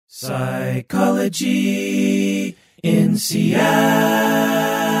Psychology in Seattle.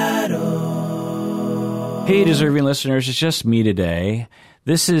 Hey, deserving listeners, it's just me today.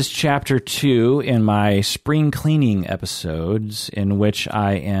 This is Chapter 2 in my spring cleaning episodes, in which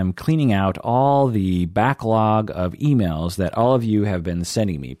I am cleaning out all the backlog of emails that all of you have been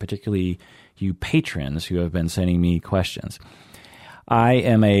sending me, particularly you patrons who have been sending me questions. I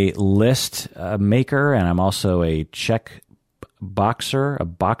am a list maker, and I'm also a check boxer, a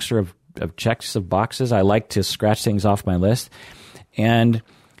boxer of checks of boxes. I like to scratch things off my list, and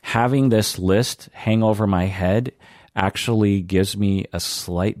having this list hang over my head actually gives me a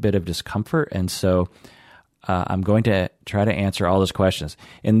slight bit of discomfort, and so I'm going to try to answer all those questions.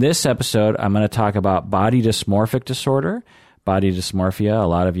 In this episode, I'm going to talk about body dysmorphic disorder, body dysmorphia. A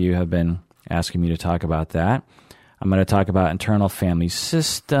lot of you have been asking me to talk about that. I'm going to talk about internal family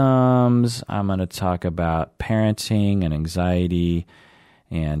systems. I'm going to talk about parenting and anxiety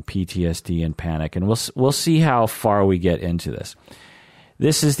and PTSD and panic. And we'll see how far we get into this.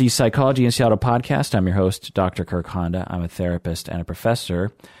 This is the Psychology in Seattle podcast. I'm your host, Dr. Kirk Honda. I'm a therapist and a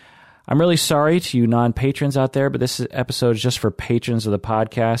professor. I'm really sorry to you non-patrons out there, but this episode is just for patrons of the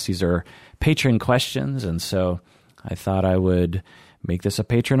podcast. These are patron questions, and so I thought I would make this a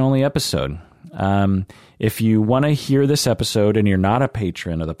patron-only episode. If you want to hear this episode and you're not a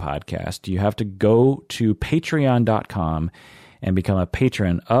patron of the podcast, you have to go to patreon.com and become a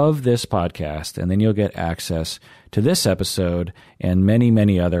patron of this podcast, and then you'll get access to this episode and many,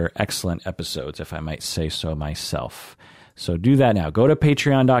 many other excellent episodes, if I might say so myself. So do that now. Go to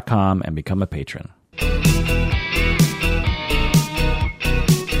patreon.com and become a patron.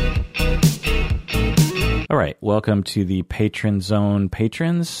 All right, welcome to the Patron Zone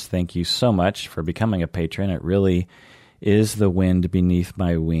patrons. Thank you so much for becoming a patron. It really is the wind beneath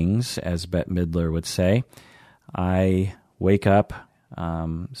my wings, as Bette Midler would say. I wake up,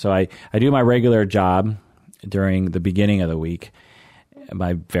 so I do my regular job during the beginning of the week,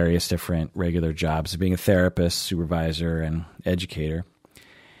 my various different regular jobs, being a therapist, supervisor, and educator.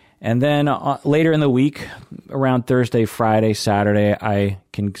 And then later in the week, around Thursday, Friday, Saturday, I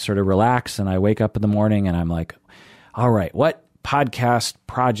can sort of relax, and I wake up in the morning and I'm like, all right, what podcast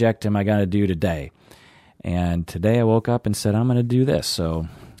project am I going to do today? And today I woke up and said, I'm going to do this. So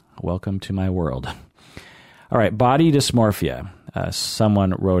welcome to my world. All right, body dysmorphia.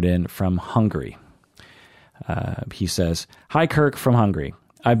 Someone wrote in from Hungary. He says, "Hi, Kirk from Hungary.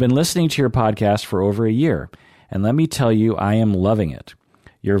 I've been listening to your podcast for over a year, and let me tell you, I am loving it.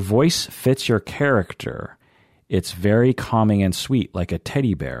 Your voice fits your character. It's very calming and sweet, like a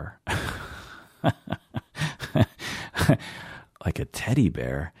teddy bear." Like a teddy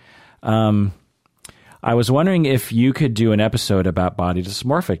bear. I was wondering if you could do an episode about body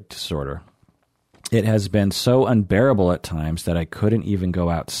dysmorphic disorder. It has been so unbearable at times that I couldn't even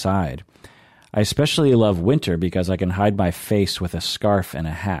go outside. I especially love winter because I can hide my face with a scarf and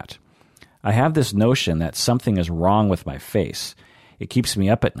a hat. I have this notion that something is wrong with my face. It keeps me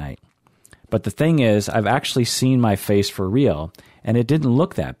up at night. But the thing is, I've actually seen my face for real, and it didn't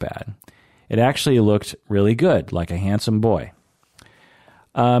look that bad. It actually looked really good, like a handsome boy.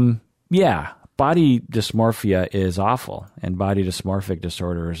 Yeah, body dysmorphia is awful, and body dysmorphic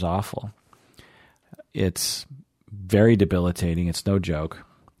disorder is awful. It's very debilitating. It's no joke.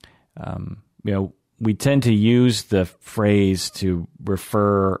 We tend to use the phrase to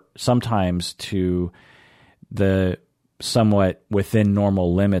refer sometimes to the somewhat within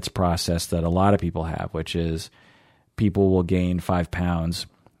normal limits process that a lot of people have, which is people will gain 5 pounds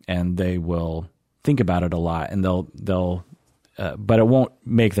and they will think about it a lot, and but it won't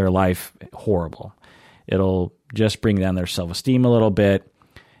make their life horrible. It'll just bring down their self-esteem a little bit.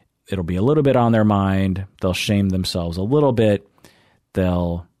 It'll be a little bit on their mind. They'll shame themselves a little bit.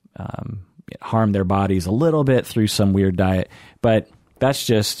 They'll harm their bodies a little bit through some weird diet. But that's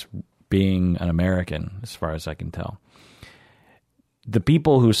just being an American, as far as I can tell. The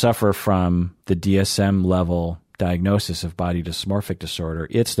people who suffer from the DSM level diagnosis of body dysmorphic disorder,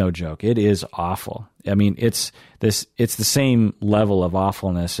 it's no joke. It is awful. I mean, it's the same level of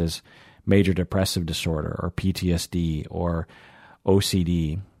awfulness as major depressive disorder or PTSD or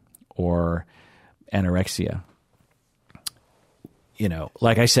OCD or anorexia.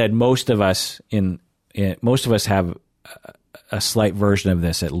 Like I said, most of us have a slight version of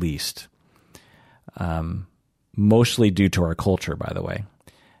this at least. Mostly due to our culture, by the way.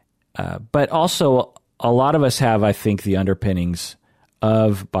 But also, a lot of us have, I think, the underpinnings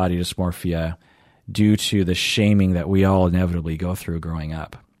of body dysmorphia due to the shaming that we all inevitably go through growing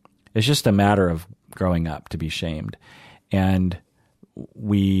up. It's just a matter of growing up to be shamed. And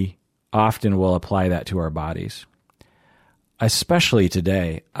we often will apply that to our bodies. especially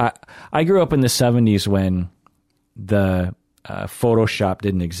today. I grew up in the 70s when the Photoshop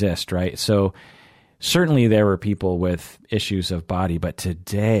didn't exist, right? So certainly there were people with issues of body, but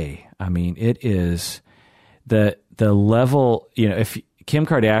today, I mean, it is the level, if Kim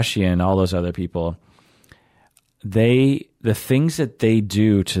Kardashian, all those other people, the things that they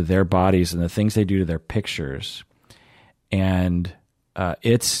do to their bodies and the things they do to their pictures, and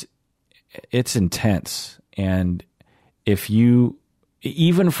it's intense. And if you,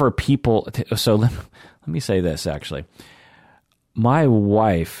 even for people, so let me say this actually. My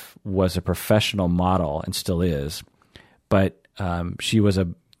wife was a professional model and still is, but she was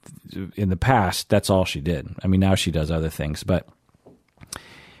in the past, that's all she did. I mean, now she does other things, but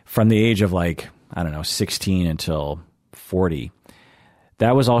from the age of 16 until 40,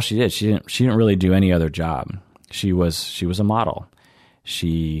 that was all she did. She didn't really do any other job. She was a model.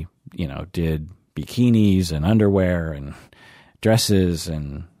 She, did bikinis and underwear and dresses,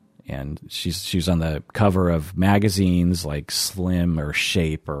 and she was on the cover of magazines like Slim or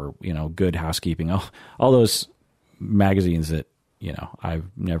Shape or, Good Housekeeping, all those magazines that, I've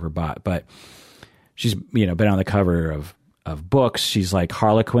never bought, but she's, been on the cover of books. She's like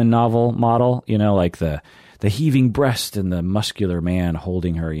Harlequin novel model, like the heaving breast and the muscular man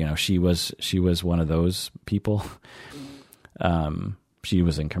holding her, she was one of those people. She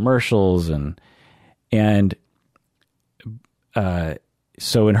was in commercials and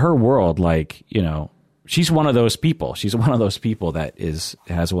so in her world, she's one of those people. She's one of those people that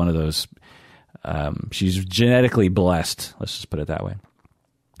has one of those, she's genetically blessed. Let's just put it that way.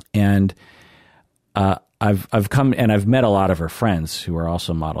 And, I've come and I've met a lot of her friends who are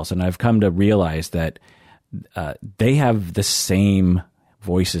also models, and I've come to realize that, they have the same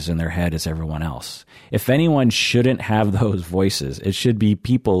voices in their head as everyone else. If anyone shouldn't have those voices, it should be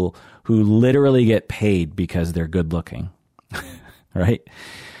people who literally get paid because they're good looking. Right?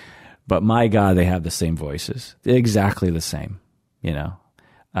 But my God, they have the same voices. Exactly the same, they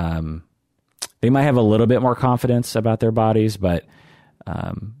might have a little bit more confidence about their bodies, but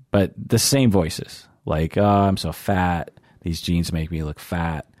the same voices. Like, oh, I'm so fat. These jeans make me look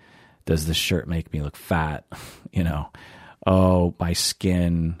fat. Does this shirt make me look fat? Oh, my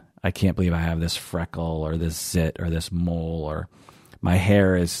skin. I can't believe I have this freckle or this zit or this mole, or my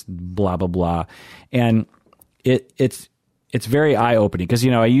hair is blah, blah, blah. And it's very eye-opening because,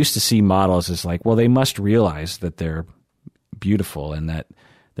 I used to see models as like, well, they must realize that they're beautiful and that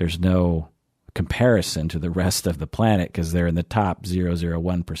there's no comparison to the rest of the planet because they're in the top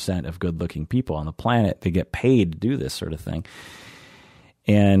 0.001% of good-looking people on the planet. They get paid to do this sort of thing.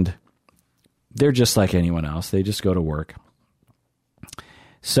 And they're just like anyone else. They just go to work.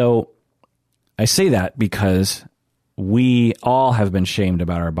 So I say that because we all have been shamed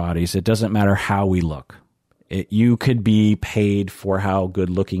about our bodies. It doesn't matter how we look. You could be paid for how good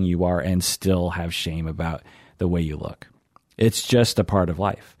looking you are and still have shame about the way you look. It's just a part of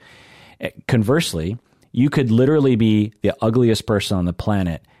life. Conversely, you could literally be the ugliest person on the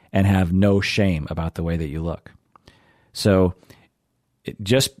planet and have no shame about the way that you look. So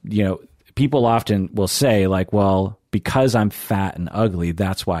people often will say like, well, because I'm fat and ugly,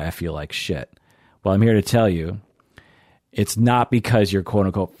 that's why I feel like shit. Well, I'm here to tell you, it's not because you're quote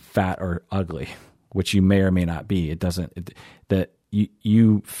unquote fat or ugly, which you may or may not be. That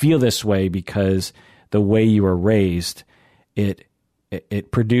you feel this way because the way you were raised, it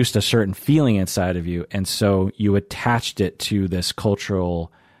produced a certain feeling inside of you. And so you attached it to this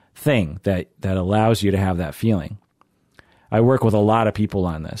cultural thing that allows you to have that feeling. I work with a lot of people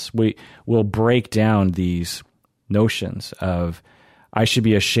on this. We'll break down these notions of, I should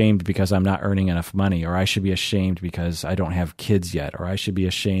be ashamed because I'm not earning enough money, or I should be ashamed because I don't have kids yet, or I should be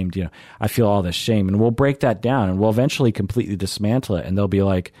ashamed, I feel all this shame. And we'll break that down and we'll eventually completely dismantle it. And they'll be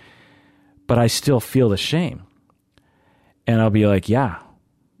like, but I still feel the shame. And I'll be like, yeah,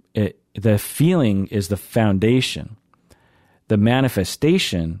 the feeling is the foundation. The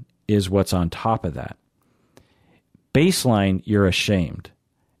manifestation is what's on top of that. Baseline, you're ashamed.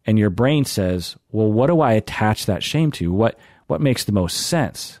 And your brain says, well, what do I attach that shame to? What makes the most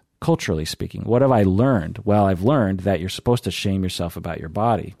sense, culturally speaking? What have I learned? Well, I've learned that you're supposed to shame yourself about your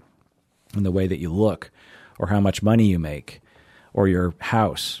body and the way that you look, or how much money you make, or your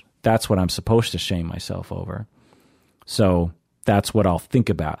house. That's what I'm supposed to shame myself over. So that's what I'll think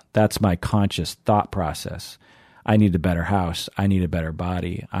about. That's my conscious thought process. I need a better house. I need a better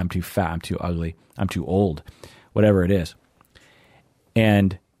body. I'm too fat. I'm too ugly. I'm too old. Whatever it is.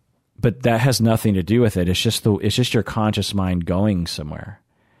 But that has nothing to do with it. It's just your conscious mind going somewhere.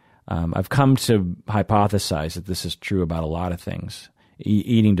 I've come to hypothesize that this is true about a lot of things,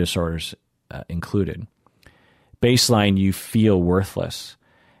 eating disorders included. baseline, you feel worthless.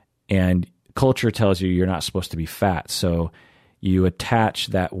 And culture tells you you're not supposed to be fat. So you attach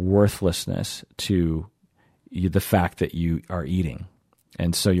that worthlessness to the fact that you are eating.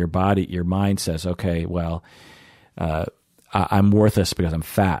 And so your mind says, okay, well, I'm worthless because I'm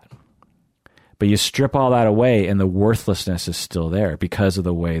fat. But you strip all that away and the worthlessness is still there because of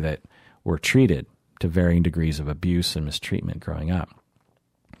the way that we're treated to varying degrees of abuse and mistreatment growing up.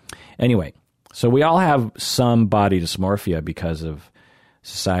 Anyway, so we all have some body dysmorphia because of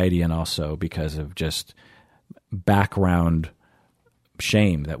society and also because of just background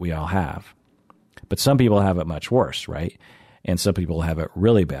shame that we all have. But some people have it much worse, right? And some people have it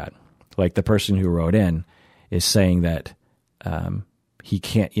really bad. Like the person who wrote in is saying that he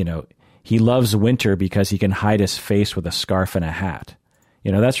can't, he loves winter because he can hide his face with a scarf and a hat.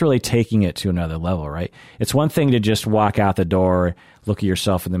 That's really taking it to another level, right? It's one thing to just walk out the door, look at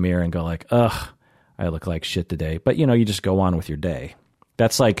yourself in the mirror and go like, ugh, I look like shit today. But, you just go on with your day.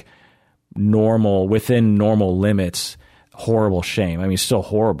 That's like normal, within normal limits, horrible shame. I mean, it's still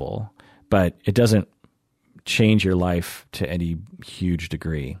horrible, but it doesn't change your life to any huge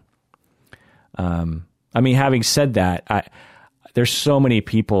degree. Having said that, there's so many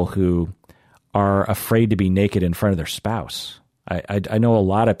people who are afraid to be naked in front of their spouse. I know a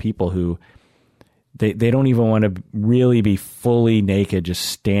lot of people who they don't even want to really be fully naked, just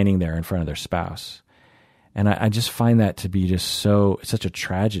standing there in front of their spouse. And I just find that to be just such a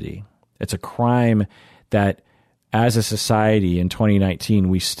tragedy. It's a crime that as a society in 2019,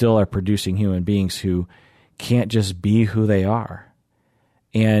 we still are producing human beings who can't just be who they are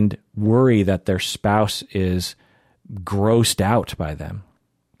and worry that their spouse is grossed out by them.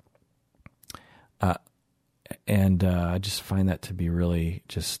 I just find that to be really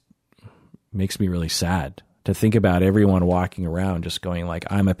just makes me really sad to think about everyone walking around just going like,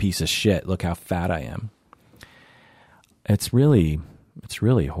 I'm a piece of shit. Look how fat I am. It's really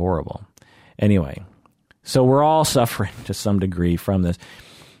horrible. Anyway, so we're all suffering to some degree from this,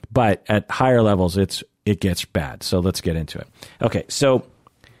 but at higher levels, it gets bad. So let's get into it. Okay. So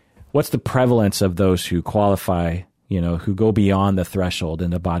what's the prevalence of those who qualify, who go beyond the threshold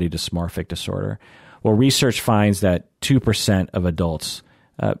in the body dysmorphic disorder? Well, research finds that 2% of adults,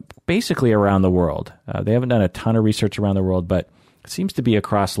 basically around the world, they haven't done a ton of research around the world, but it seems to be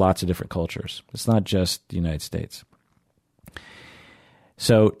across lots of different cultures. It's not just the United States.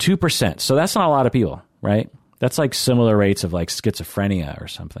 So 2%. So that's not a lot of people, right? That's like similar rates of like schizophrenia or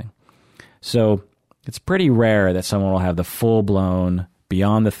something. So it's pretty rare that someone will have the full-blown,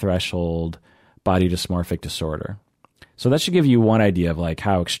 beyond the threshold body dysmorphic disorder. So that should give you one idea of like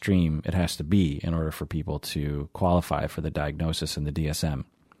how extreme it has to be in order for people to qualify for the diagnosis in the DSM.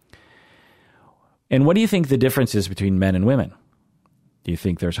 And what do you think the difference is between men and women? Do you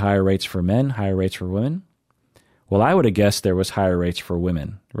think there's higher rates for men, higher rates for women? Well, I would have guessed there was higher rates for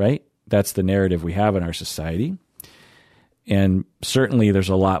women, right? That's the narrative we have in our society. And certainly there's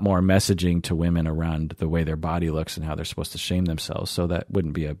a lot more messaging to women around the way their body looks and how they're supposed to shame themselves. So that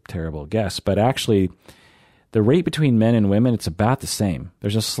wouldn't be a terrible guess. But actually, the rate between men and women, it's about the same.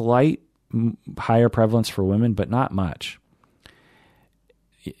 There's a slight higher prevalence for women, but not much.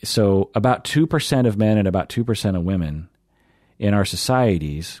 So about 2% of men and about 2% of women in our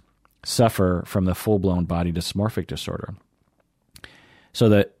societies suffer from the full-blown body dysmorphic disorder. So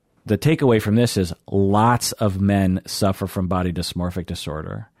the takeaway from this is lots of men suffer from body dysmorphic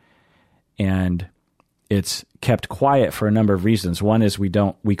disorder. And it's kept quiet for a number of reasons. One is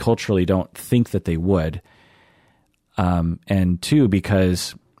we culturally don't think that they would. And two,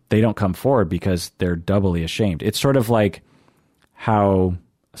 because they don't come forward because they're doubly ashamed. It's sort of like how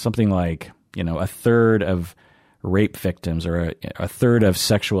something like, a third of rape victims or a third of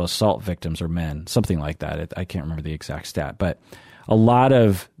sexual assault victims are men, something like that. I can't remember the exact stat, but a lot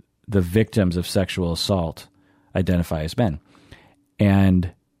of the victims of sexual assault identify as men.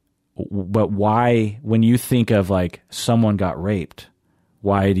 But why, when you think of like someone got raped,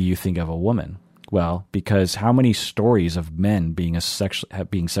 why do you think of a woman? Well, because how many stories of men being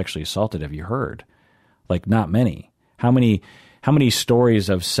sexually assaulted have you heard? Like not many. How many stories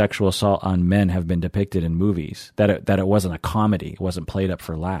of sexual assault on men have been depicted in movies that it wasn't a comedy, it wasn't played up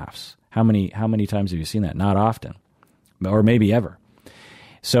for laughs? How many times have you seen that? Not often, or maybe ever.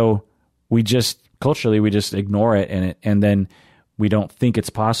 So culturally we just ignore it, and then we don't think it's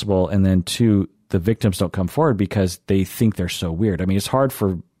possible, and then two, the victims don't come forward because they think they're so weird. I mean, it's hard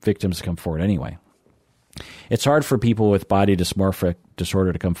for victims to come forward anyway. It's hard for people with body dysmorphic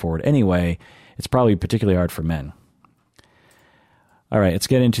disorder to come forward anyway. It's probably particularly hard for men. All right, let's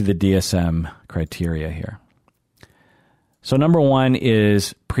get into the DSM criteria here. So number one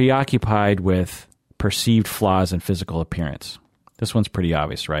is preoccupied with perceived flaws in physical appearance. This one's pretty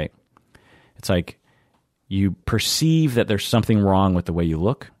obvious, right? It's like you perceive that there's something wrong with the way you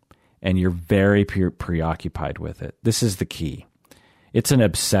look, and you're very preoccupied with it. This is the key. It's an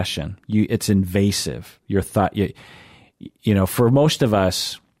obsession. It's invasive. Your thought, for most of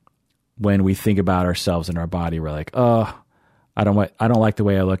us, when we think about ourselves and our body, we're like, oh, I don't like the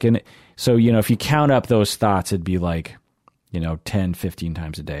way I look. And so, if you count up those thoughts, it'd be like, 10, 15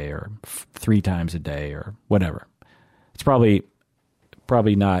 times a day or 3 times a day or whatever. It's probably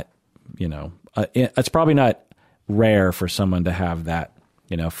not, it's probably not rare for someone to have that,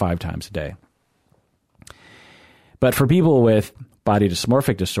 5 times a day. But for people with body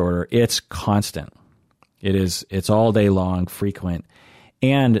dysmorphic disorder, it's constant. It's all day long, frequent,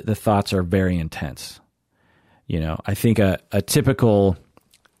 and the thoughts are very intense. I think a typical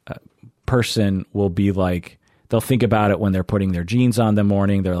person will be like, they'll think about it when they're putting their jeans on in the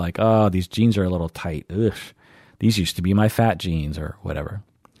morning. They're like, oh, these jeans are a little tight. Ugh, these used to be my fat jeans or whatever.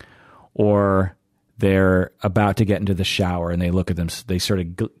 Or they're about to get into the shower and they look at them, they sort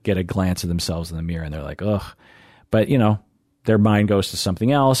of get a glance at themselves in the mirror and they're like, ugh. But, their mind goes to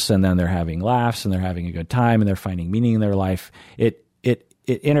something else and then they're having laughs and they're having a good time and they're finding meaning in their life. It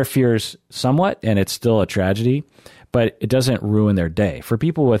interferes somewhat and it's still a tragedy, but it doesn't ruin their day. For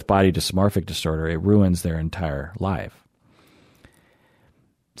people with body dysmorphic disorder, it ruins their entire life.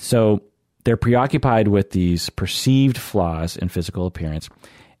 So they're preoccupied with these perceived flaws in physical appearance,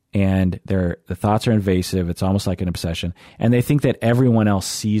 and the thoughts are invasive. It's almost like an obsession, and they think that everyone else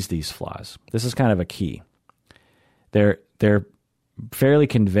sees these flaws. This is kind of a key. They're fairly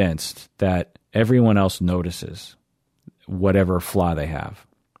convinced that everyone else notices whatever flaw they have.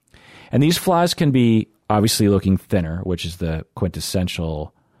 And these flaws can be obviously looking thinner, which is the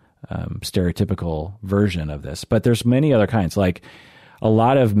quintessential stereotypical version of this. But there's many other kinds. Like a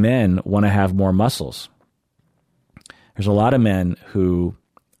lot of men want to have more muscles. There's a lot of men who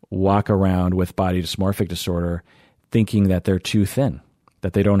walk around with body dysmorphic disorder thinking that they're too thin,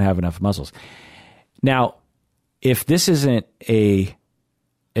 that they don't have enough muscles. Now, if this isn't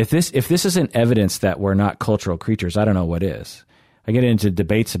evidence that we're not cultural creatures, I don't know what is. I get into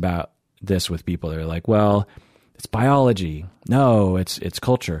debates about this with people. They're like, well, it's biology. No, it's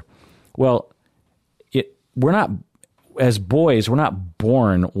culture. Well, we're not, as boys, we're not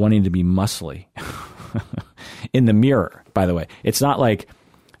born wanting to be muscly. In the mirror, by the way. It's not like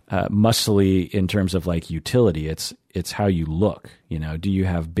muscly in terms of like utility. It's how you look. Do you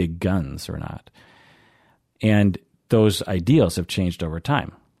have big guns or not? And those ideals have changed over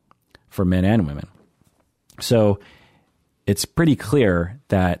time for men and women. So it's pretty clear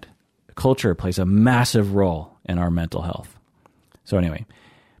that culture plays a massive role in our mental health. So anyway,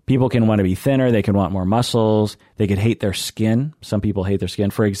 people can want to be thinner. They can want more muscles. They could hate their skin. Some people hate their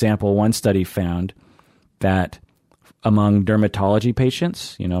skin. For example, one study found that among dermatology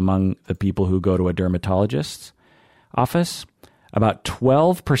patients, among the people who go to a dermatologist's office, about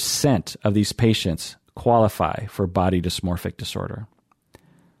 12% of these patients qualify for body dysmorphic disorder.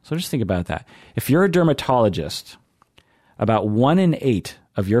 So just think about that. If you're a dermatologist, about 1 in 8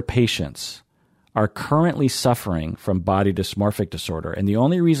 of your patients are currently suffering from body dysmorphic disorder, and the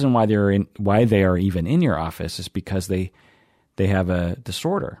only reason why they are even in your office is because they have a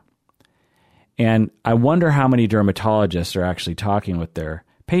disorder. And I wonder how many dermatologists are actually talking with their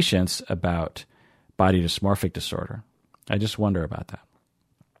patients about body dysmorphic disorder. I just wonder about that.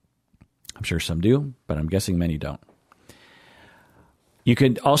 I'm sure some do, but I'm guessing many don't. You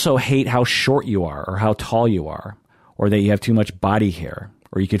could also hate how short you are or how tall you are, or that you have too much body hair,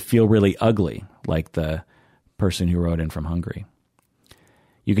 or you could feel really ugly, like the person who wrote in from Hungary.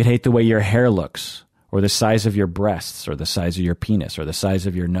 You could hate the way your hair looks, or the size of your breasts, or the size of your penis, or the size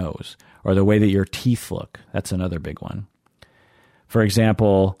of your nose, or the way that your teeth look. That's another big one. For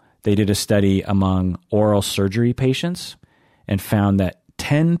example, they did a study among oral surgery patients and found that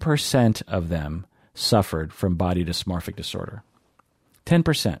 10% of them suffered from body dysmorphic disorder.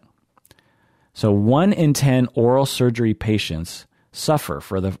 10%. So 1 in 10 oral surgery patients suffer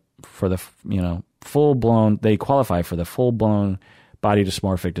for the full-blown, they qualify for the full-blown body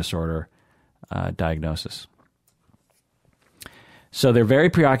dysmorphic disorder diagnosis. So they're very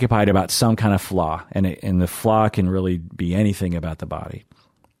preoccupied about some kind of flaw, and the flaw can really be anything about the body.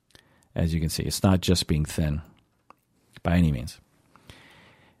 As you can see, it's not just being thin by any means.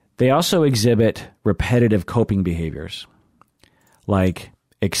 They also exhibit repetitive coping behaviors, like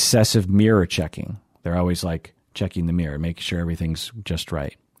excessive mirror checking. They're always like checking the mirror, making sure everything's just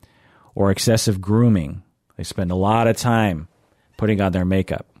right. Or excessive grooming. They spend a lot of time putting on their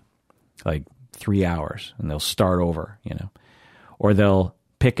makeup, like 3 hours, and they'll start over, Or they'll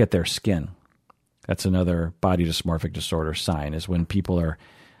pick at their skin. That's another body dysmorphic disorder sign, is when people are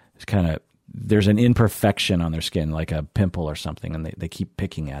kind of, there's an imperfection on their skin, like a pimple or something, and they keep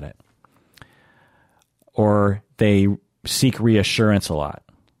picking at it. Or they seek reassurance a lot.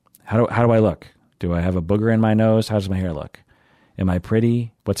 How do I look? Do I have a booger in my nose? How does my hair look? Am I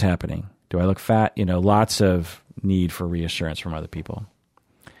pretty? What's happening? Do I look fat? Lots of need for reassurance from other people.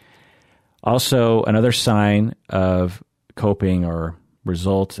 Also, another sign of coping or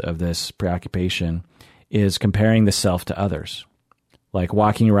result of this preoccupation is comparing the self to others. Like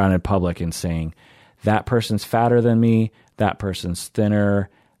walking around in public and saying, that person's fatter than me, that person's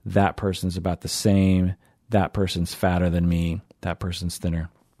thinner, that person's about the same, that person's fatter than me, that person's thinner.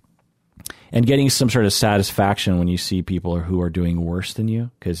 And getting some sort of satisfaction when you see people who are doing worse than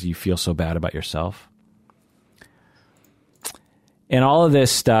you because you feel so bad about yourself. And all of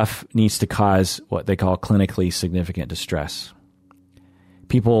this stuff needs to cause what they call clinically significant distress.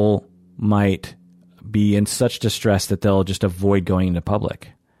 People might be in such distress that they'll just avoid going into public.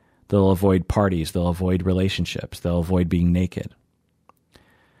 They'll avoid parties. They'll avoid relationships. They'll avoid being naked.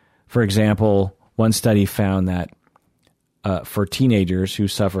 For example, one study found that for teenagers who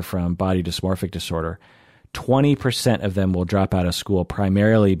suffer from body dysmorphic disorder, 20% of them will drop out of school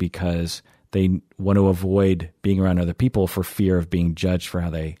primarily because they want to avoid being around other people for fear of being judged for how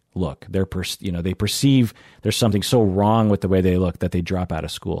they look. They perceive there's something so wrong with the way they look that they drop out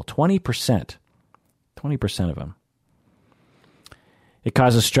of school. 20% of them. It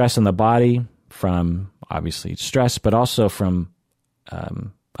causes stress in the body from, obviously, stress, but also from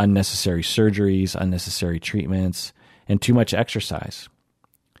unnecessary surgeries, unnecessary treatments, and too much exercise.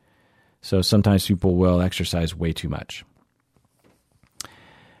 So sometimes people will exercise way too much.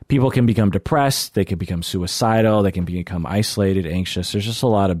 People can become depressed, they can become suicidal, they can become isolated, anxious. There's just a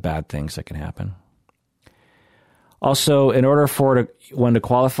lot of bad things that can happen. Also, in order for one to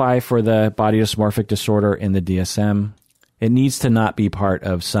qualify for the body dysmorphic disorder in the DSM, it needs to not be part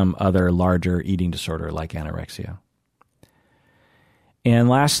of some other larger eating disorder like anorexia. And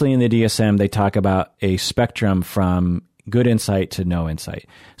lastly, in the DSM, they talk about a spectrum from good insight to no insight.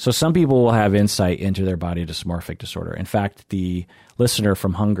 So some people will have insight into their body dysmorphic disorder. In fact, the listener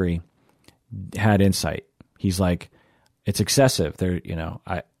from Hungary had insight. He's like, it's excessive.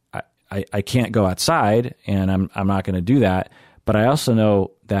 I can't go outside, and I'm not going to do that. But I also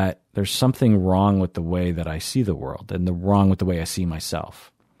know that there's something wrong with the way that I see the world and wrong with the way I see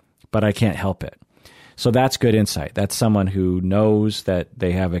myself. But I can't help it. So that's good insight. That's someone who knows that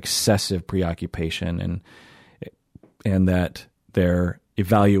they have excessive preoccupation and that their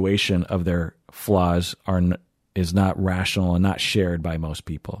evaluation of their flaws is not rational and not shared by most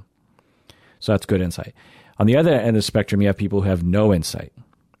people. So that's good insight. On the other end of the spectrum, you have people who have no insight.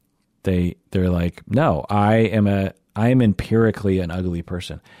 They're like, no, I am empirically an ugly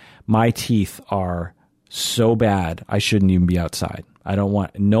person. My teeth are so bad, I shouldn't even be outside.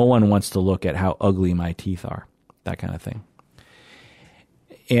 No one wants to look at how ugly my teeth are, that kind of thing.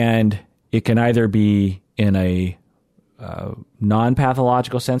 And it can either be in a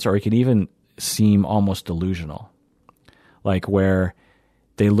non-pathological sense, or it can even seem almost delusional, like where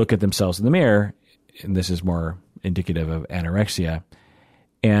they look at themselves in the mirror, and this is more indicative of anorexia,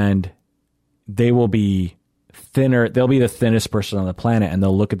 and they will be thinner. They'll be the thinnest person on the planet, and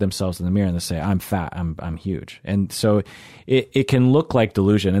they'll look at themselves in the mirror and they'll say, I'm fat, I'm huge. And so it can look like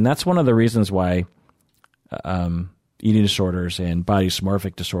delusion. And that's one of the reasons why eating disorders and body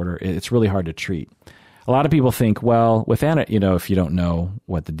dysmorphic disorder, it's really hard to treat. A lot of people think, well, with if you don't know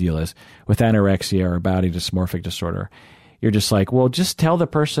what the deal is, with anorexia or body dysmorphic disorder, you're just like, well, just tell the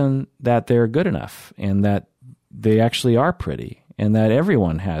person that they're good enough and that they actually are pretty and that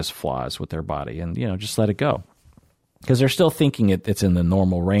everyone has flaws with their body, and just let it go. Because they're still thinking it's in the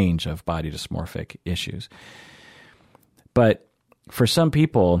normal range of body dysmorphic issues. But for some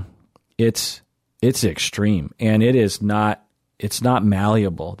people, it's extreme, and it's not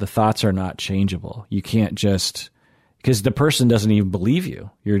malleable. The thoughts are not changeable. You can't because the person doesn't even believe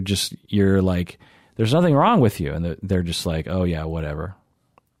you. You're like, there's nothing wrong with you. And they're just like, oh yeah, whatever.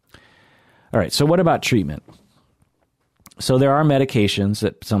 All right. So what about treatment? So there are medications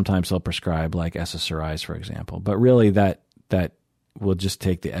that sometimes they'll prescribe, like SSRIs, for example, but really that will just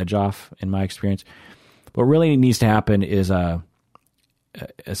take the edge off in my experience. What really needs to happen is a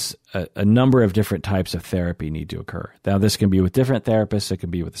number of different types of therapy need to occur. Now, this can be with different therapists. It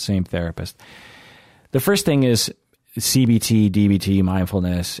can be with the same therapist. The first thing is CBT, DBT,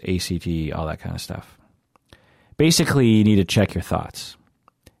 mindfulness, ACT, all that kind of stuff. Basically, you need to check your thoughts.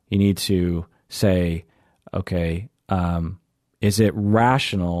 You need to say, okay, is it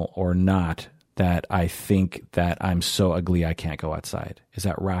rational or not that I think that I'm so ugly I can't go outside? Is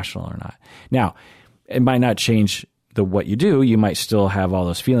that rational or not? Now, it might not change what you do. You might still have all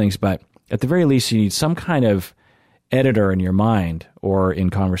those feelings, but at the very least, you need some kind of editor in your mind or in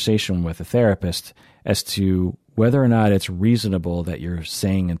conversation with a therapist as to whether or not it's reasonable that you're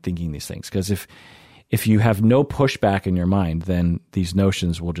saying and thinking these things. Because if you have no pushback in your mind, then these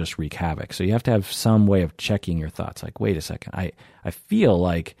notions will just wreak havoc. So you have to have some way of checking your thoughts. Like, wait a second, I feel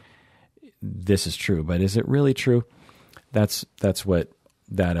like this is true, but is it really true? That's what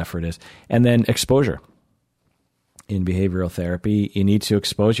that effort is. And then exposure. In behavioral therapy, you need to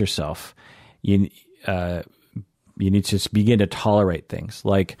expose yourself. You need to begin to tolerate things.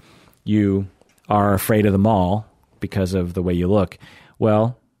 Like you are afraid of the mall because of the way you look.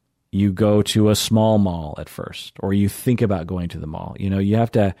 Well, you go to a small mall at first, or you think about going to the mall. You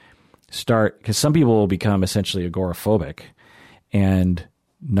have to start, because some people will become essentially agoraphobic and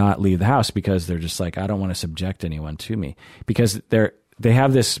not leave the house because they're just like, I don't want to subject anyone to me, because they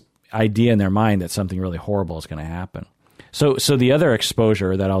have this idea in their mind that something really horrible is going to happen. So the other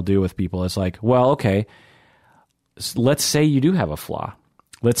exposure that I'll do with people is like, well, okay, let's say you do have a flaw.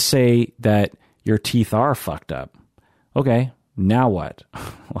 Let's say that your teeth are fucked up. Okay, now what?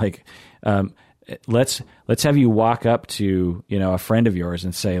 Like, let's have you walk up to, a friend of yours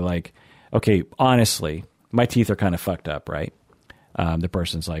and say like, okay, honestly, my teeth are kind of fucked up, right? The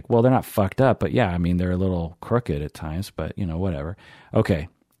person's like, well, they're not fucked up, but yeah, I mean, they're a little crooked at times, but whatever. Okay.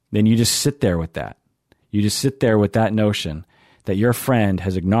 Then you just sit there with that. You just sit there with that notion that your friend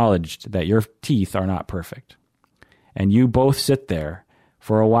has acknowledged that your teeth are not perfect. And you both sit there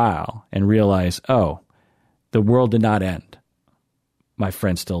for a while and realize, oh, the world did not end. My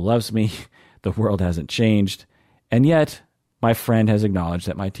friend still loves me. The world hasn't changed. And yet my friend has acknowledged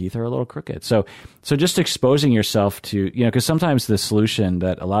that my teeth are a little crooked. So just exposing yourself to, because sometimes the solution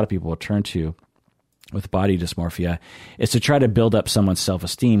that a lot of people will turn to with body dysmorphia is to try to build up someone's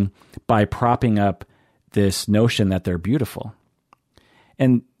self-esteem by propping up this notion that they're beautiful.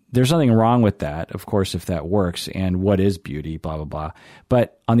 And there's nothing wrong with that, of course, if that works, and what is beauty, blah, blah, blah.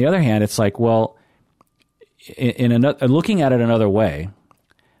 But on the other hand, it's like, well, looking at it another way,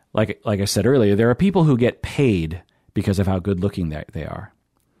 like I said earlier, there are people who get paid because of how good looking they are.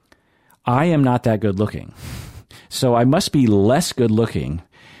 I am not that good looking. So I must be less good looking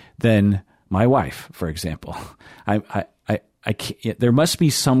than my wife, for example. I can't, there must be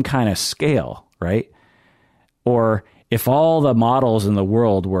some kind of scale, right? Or if all the models in the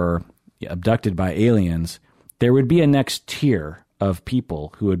world were abducted by aliens, there would be a next tier of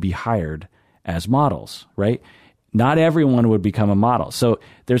people who would be hired as models, right? Not everyone would become a model. So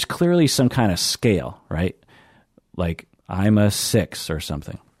there's clearly some kind of scale, right? Like I'm a 6 or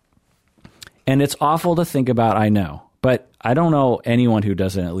something. And it's awful to think about, I know. But I don't know anyone who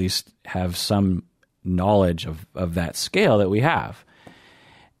doesn't at least have some knowledge of that scale that we have.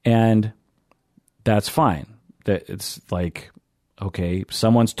 And that's fine. That it's like, okay,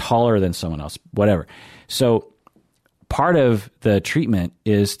 someone's taller than someone else, whatever. So part of the treatment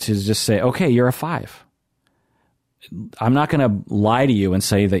is to just say, okay, you're a 5. I'm not going to lie to you and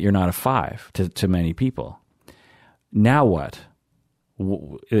say that you're not a 5 to many people. Now what?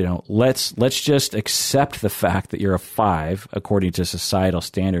 Let's just accept the fact that you're a 5 according to societal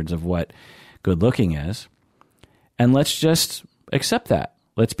standards of what good looking is, and let's just accept that.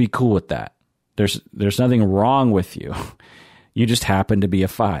 Let's be cool with that. There's nothing wrong with you. You just happen to be a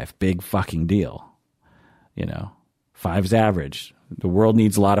 5. Big fucking deal. 5's average. The world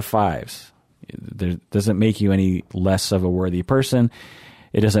needs a lot of 5s. It doesn't make you any less of a worthy person.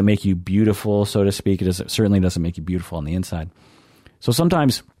 It doesn't make you beautiful, so to speak. It certainly doesn't make you beautiful on the inside. So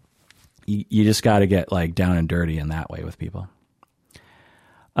sometimes you just got to get like down and dirty in that way with people.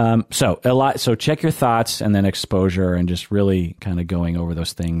 So check your thoughts and then exposure, and just really kind of going over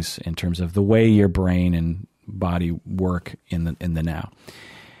those things in terms of the way your brain and body work in the now.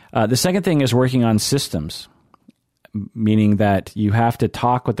 The second thing is working on systems, meaning that you have to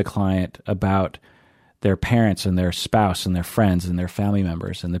talk with the client about their parents and their spouse and their friends and their family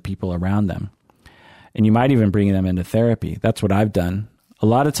members and the people around them. And you might even bring them into therapy. That's what I've done. A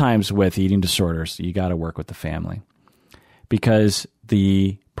lot of times with eating disorders, you got to work with the family, because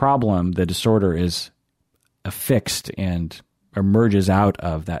the problem, the disorder, is affixed and emerges out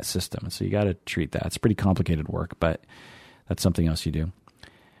of that system. So you got to treat that. It's pretty complicated work, but that's something else you do.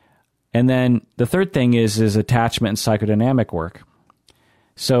 And then the third thing is attachment and psychodynamic work.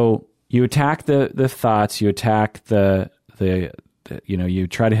 So you attack the thoughts, you attack you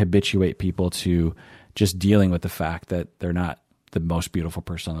try to habituate people to just dealing with the fact that they're not the most beautiful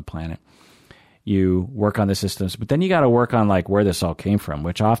person on the planet. You work on the systems, but then you got to work on like where this all came from,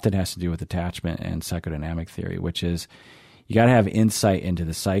 which often has to do with attachment and psychodynamic theory, which is You got to have insight into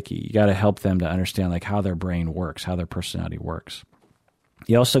the psyche. You got to help them to understand like how their brain works, how their personality works.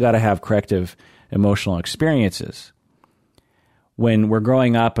 You also got to have corrective emotional experiences. When we're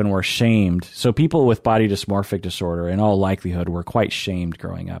growing up and we're shamed, so people with body dysmorphic disorder, in all likelihood, were quite shamed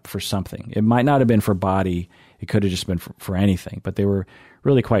growing up for something. It might not have been for body. It could have just been for anything, but they were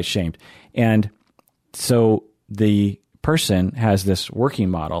really quite shamed. And so the person has this working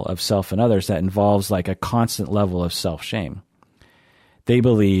model of self and others that involves like a constant level of self-shame. They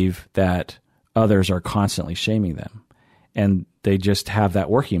believe that others are constantly shaming them, and they just have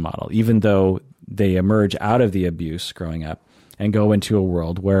that working model, even though they emerge out of the abuse growing up and go into a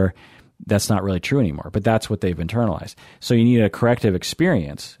world where that's not really true anymore, but that's what they've internalized. So you need a corrective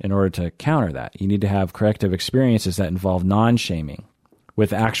experience in order to counter that. You need to have corrective experiences that involve non-shaming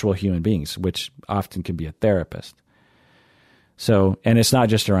with actual human beings, which often can be a therapist. So, and it's not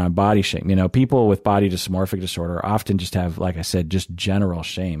just around body shame. You know, people with body dysmorphic disorder often just have, like I said, just general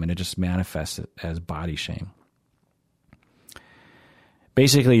shame, and it just manifests as body shame.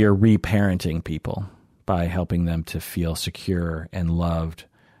 Basically, you're reparenting people by helping them to feel secure and loved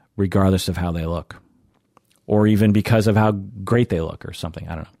regardless of how they look, or even because of how great they look or something.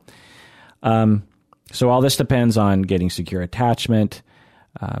 I don't know. So all this depends on getting secure attachment,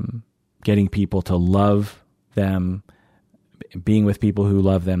 getting people to love them, being with people who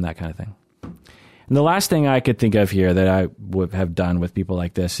love them, that kind of thing. And the last thing I could think of here that I would have done with people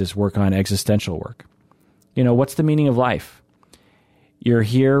like this is work on existential work. You know, what's the meaning of life? You're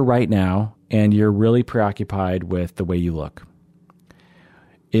here right now, and you're really preoccupied with the way you look.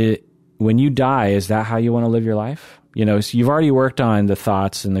 When you die, is that how you want to live your life? You know, so you've already worked on the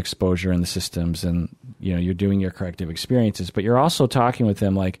thoughts and the exposure and the systems, and, you know, you're doing your corrective experiences, but you're also talking with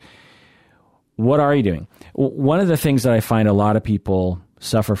them like, what are you doing? One of the things that I find a lot of people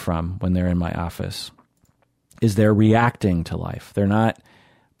suffer from when they're in my office is they're reacting to life. They're not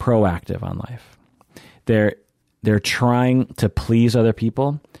proactive on life. They're trying to please other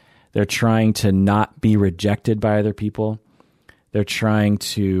people. They're trying to not be rejected by other people. They're trying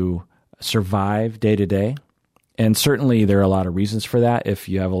to survive day to day. And certainly there are a lot of reasons for that. If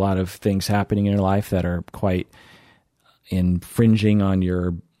you have a lot of things happening in your life that are quite infringing on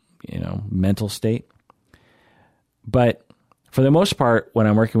your, you know, mental state. But for the most part, when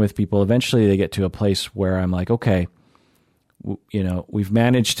I'm working with people, eventually they get to a place where I'm like, okay, you know, we've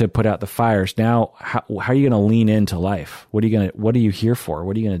managed to put out the fires. Now, how are you going to lean into life? What are you here for?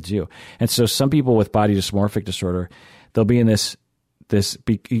 What are you going to do? And so some people with body dysmorphic disorder, they'll be in this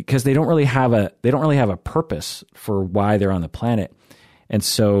because they don't really have a purpose for why they're on the planet. And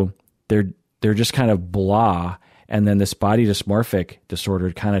so they're just kind of blah. And then this body dysmorphic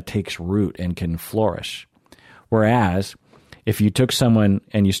disorder kind of takes root and can flourish. Whereas if you took someone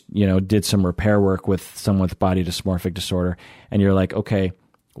and you know, did some repair work with someone with body dysmorphic disorder, and you're like, okay,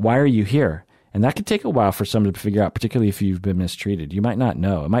 why are you here? And that could take a while for someone to figure out, particularly if you've been mistreated. You might not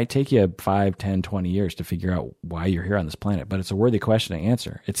know. It might take you 5, 10, 20 years to figure out why you're here on this planet, but it's a worthy question to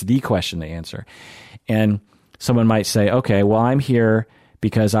answer. It's the question to answer. And someone might say, okay, well, I'm here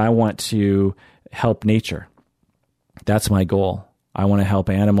because I want to help nature. That's my goal. I want to help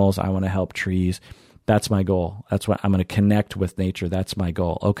animals. I want to help trees. That's my goal. That's what I'm going to connect with nature. That's my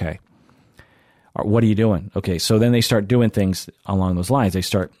goal. Okay. What are you doing? Okay. So then they start doing things along those lines. They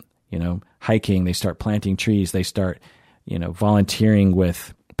start, you know, hiking. They start planting trees. They start, you know, volunteering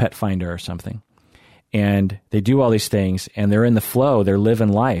with Pet Finder or something. And they do all these things, and they're in the flow. They're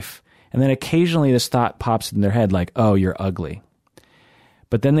living life. And then occasionally this thought pops in their head like, oh, you're ugly.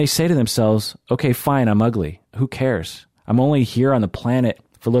 But then they say to themselves, okay, fine, I'm ugly. Who cares? I'm only here on the planet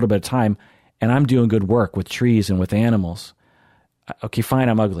for a little bit of time, and I'm doing good work with trees and with animals. Okay, fine,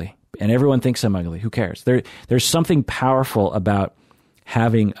 I'm ugly. And everyone thinks I'm ugly. Who cares? There's something powerful about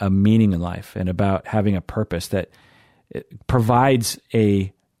having a meaning in life and about having a purpose that provides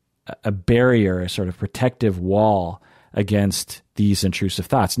a barrier, a sort of protective wall against these intrusive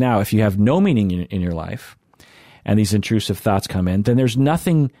thoughts. Now, if you have no meaning in your life and these intrusive thoughts come in, then there's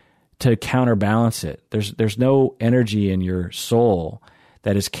nothing to counterbalance it. There's no energy in your soul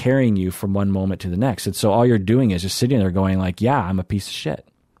that is carrying you from one moment to the next. And so all you're doing is just sitting there going like, yeah, I'm a piece of shit.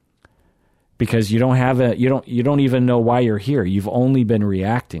 Because you don't even know why you're here. You've only been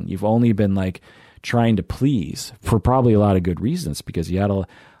reacting. You've only been like trying to please for probably a lot of good reasons, because you had a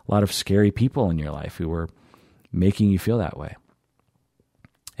lot of scary people in your life who were making you feel that way.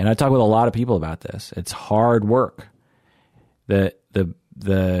 And I talk with a lot of people about this. It's hard work. The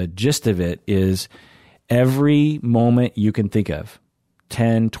gist of it is every moment you can think of,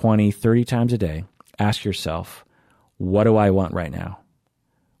 10, 20, 30 times a day, ask yourself, what do I want right now?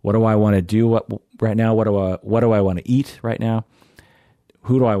 What do I want to do right now? What do I want to eat right now?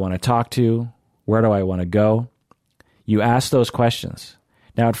 Who do I want to talk to? Where do I want to go? You ask those questions.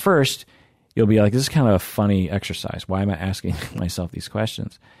 Now, at first, you'll be like, this is kind of a funny exercise. Why am I asking myself these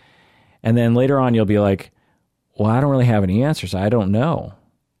questions? And then later on, you'll be like, well, I don't really have any answers. I don't know.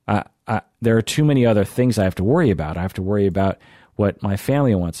 There are too many other things I have to worry about. I have to worry about what my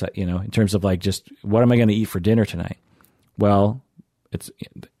family wants, in terms of like, just what am I going to eat for dinner tonight? Well,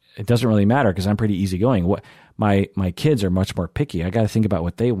 it doesn't really matter because I'm pretty easygoing. My kids are much more picky. I got to think about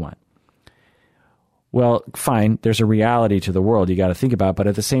what they want. Well, fine. There's a reality to the world you got to think about, but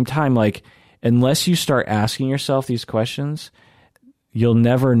at the same time, like, unless you start asking yourself these questions, you'll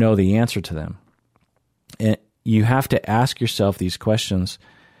never know the answer to them. And you have to ask yourself these questions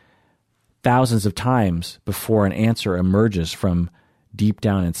thousands of times before an answer emerges from deep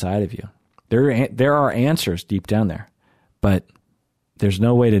down inside of you. There are answers deep down there, but there's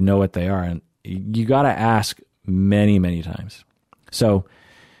no way to know what they are. And you got to ask many, many times. So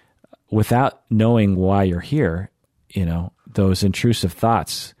without knowing why you're here, those intrusive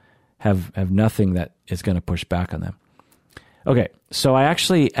thoughts have nothing that is going to push back on them. Okay, so I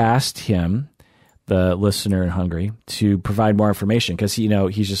actually asked him, the listener in Hungary, to provide more information because,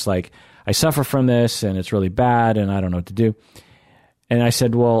 he's just like, I suffer from this and it's really bad and I don't know what to do. And I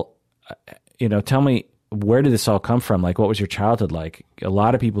said, well, tell me, where did this all come from? Like, what was your childhood like? A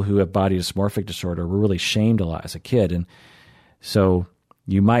lot of people who have body dysmorphic disorder were really shamed a lot as a kid. And so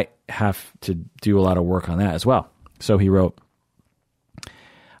you might have to do a lot of work on that as well. So he wrote,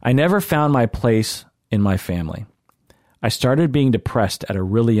 I never found my place in my family. I started being depressed at a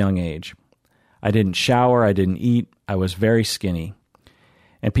really young age. I didn't shower, I didn't eat, I was very skinny.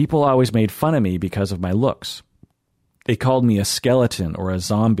 And people always made fun of me because of my looks. They called me a skeleton or a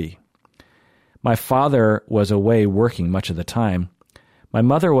zombie. My father was away working much of the time. My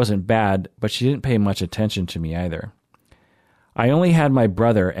mother wasn't bad, but she didn't pay much attention to me either. I only had my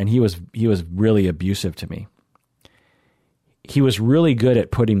brother, and he was really abusive to me. He was really good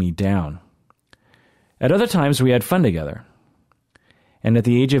at putting me down. At other times, we had fun together. And at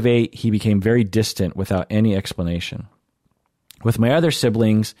the age of 8, he became very distant without any explanation. With my other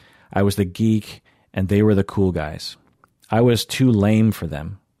siblings, I was the geek, and they were the cool guys. I was too lame for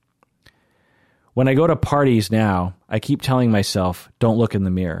them. When I go to parties now, I keep telling myself, don't look in the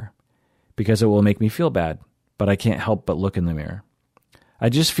mirror, because it will make me feel bad, but I can't help but look in the mirror. I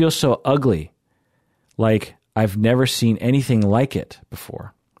just feel so ugly, like I've never seen anything like it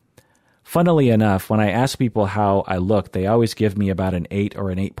before. Funnily enough, when I ask people how I look, they always give me about an 8 or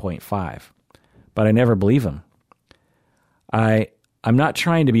an 8.5, but I never believe them. I'm not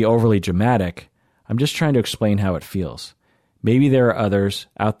trying to be overly dramatic. I'm just trying to explain how it feels. Maybe there are others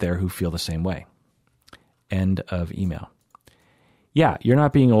out there who feel the same way. End of email. Yeah, you're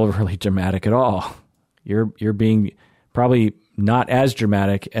not being overly dramatic at all. You're being probably not as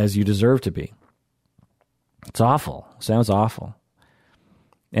dramatic as you deserve to be. It's awful. Sounds awful.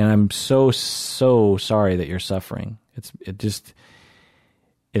 And I'm so sorry that you're suffering.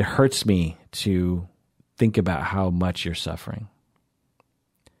 It hurts me to think about how much you're suffering.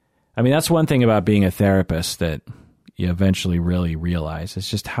 I mean, that's one thing about being a therapist that you eventually really realize. It's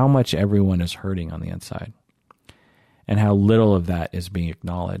just how much everyone is hurting on the inside and how little of that is being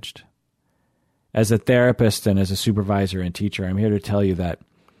acknowledged. As a therapist and as a supervisor and teacher, I'm here to tell you that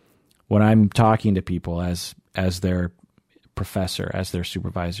when I'm talking to people as their professor, as their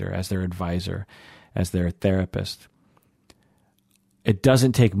supervisor, as their advisor, as their therapist, it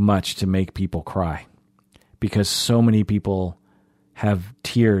doesn't take much to make people cry because so many people have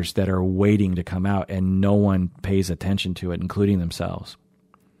tears that are waiting to come out and no one pays attention to it, including themselves.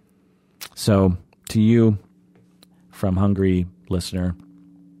 So to you from Hungary listener,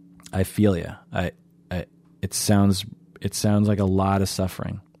 I feel you. It sounds like a lot of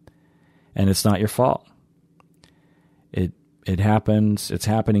suffering, and it's not your fault. It happens. It's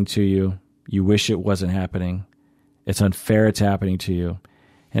happening to you. You wish it wasn't happening. It's unfair it's happening to you.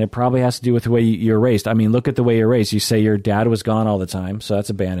 And it probably has to do with the way you're raised. I mean, look at the way you're raised. You say your dad was gone all the time, so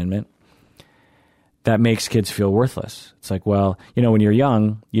that's abandonment. That makes kids feel worthless. It's like, well, when you're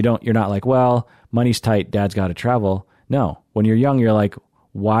young, you're not like, well, money's tight, dad's got to travel. No, when you're young, you're like,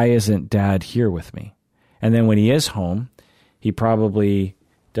 why isn't dad here with me? And then when he is home, he probably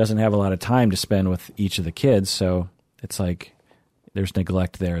doesn't have a lot of time to spend with each of the kids, so it's like there's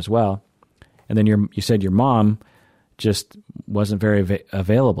neglect there as well. And then you said your mom just wasn't very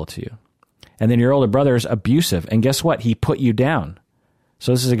available to you. And then your older brother is abusive. And guess what? He put you down.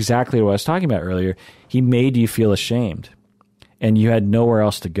 So this is exactly what I was talking about earlier. He made you feel ashamed and you had nowhere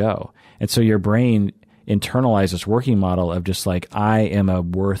else to go. And so your brain internalize this working model of just like, I am a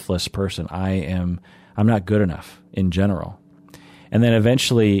worthless person. I'm not good enough in general. And then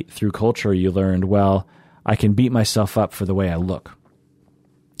eventually through culture, you learned, well, I can beat myself up for the way I look,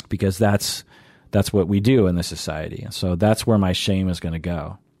 because that's what we do in this society. And so that's where my shame is going to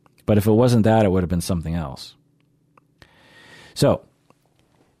go. But if it wasn't that, it would have been something else. So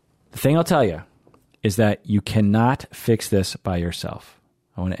the thing I'll tell you is that you cannot fix this by yourself.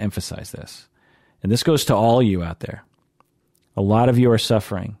 I want to emphasize this. And this goes to all you out there. A lot of you are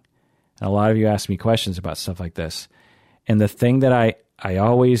suffering. And a lot of you ask me questions about stuff like this. And the thing that I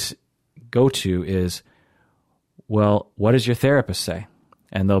always go to is, well, what does your therapist say?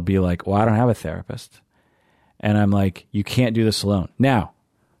 And they'll be like, well, I don't have a therapist. And I'm like, you can't do this alone. Now,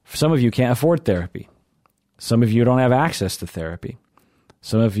 some of you can't afford therapy. Some of you don't have access to therapy.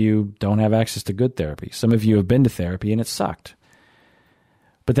 Some of you don't have access to good therapy. Some of you have been to therapy and it sucked.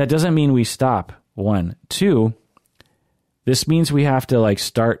 But that doesn't mean we stop. 1. 2, this means we have to like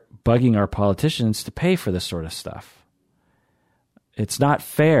start bugging our politicians to pay for this sort of stuff. It's not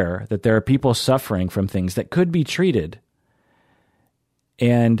fair that there are people suffering from things that could be treated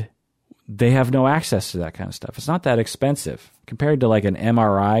and they have no access to that kind of stuff. It's not that expensive compared to like an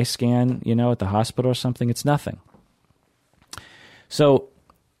MRI scan, at the hospital or something. It's nothing. So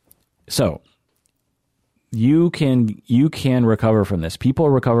you can recover from this. People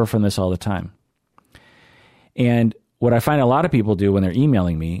recover from this all the time. And what I find a lot of people do when they're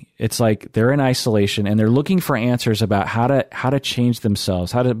emailing me, it's like they're in isolation and they're looking for answers about how to change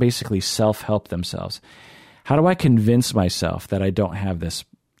themselves, how to basically self-help themselves. How do I convince myself that I don't have this,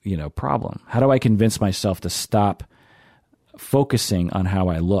 problem? How do I convince myself to stop focusing on how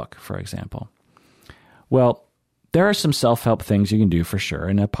I look, for example? Well, there are some self-help things you can do for sure,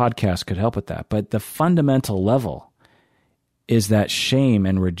 and a podcast could help with that. But the fundamental level is that shame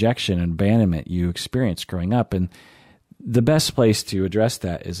and rejection and abandonment you experienced growing up. And the best place to address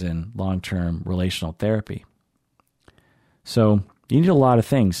that is in long-term relational therapy. So you need a lot of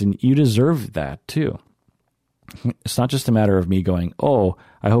things, and you deserve that too. It's not just a matter of me going, oh,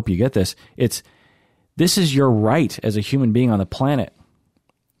 I hope you get this. This is your right as a human being on the planet.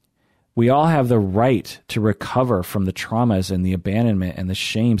 We all have the right to recover from the traumas and the abandonment and the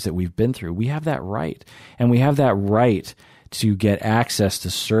shames that we've been through. We have that right. And we have that right to get access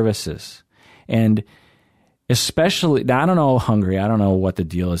to services. And especially, now I don't know Hungary, I don't know what the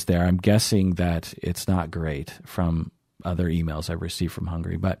deal is there. I'm guessing that it's not great from other emails I've received from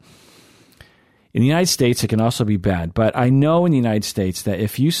Hungary. But in the United States, it can also be bad. But I know in the United States that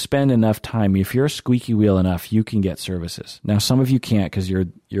if you spend enough time, if you're a squeaky wheel enough, you can get services. Now, some of you can't because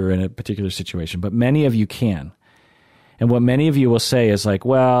you're in a particular situation, but many of you can. And what many of you will say is like,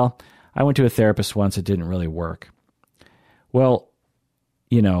 well, I went to a therapist once, it didn't really work. Well,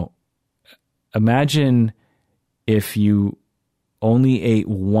 imagine if you only ate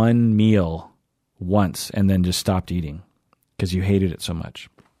one meal once and then just stopped eating because you hated it so much.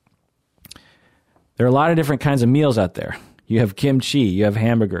 There are a lot of different kinds of meals out there. You have kimchi, you have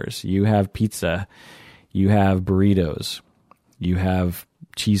hamburgers, you have pizza, you have burritos, you have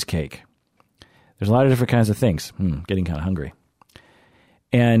cheesecake. There's a lot of different kinds of things. Getting kind of hungry.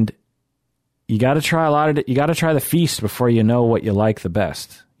 And you got to try you got to try the feast before you know what you like the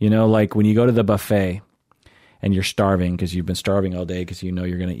best. Like when you go to the buffet and you're starving because you've been starving all day because you're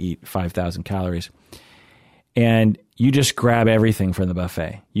going to eat 5,000 calories. And you just grab everything from the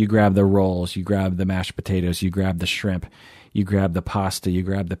buffet. You grab the rolls, you grab the mashed potatoes, you grab the shrimp, you grab the pasta, you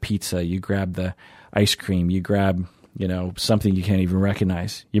grab the pizza, you grab the ice cream, you grab, something you can't even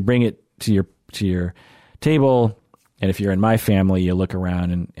recognize. You bring it to your table, and if you're in my family, you look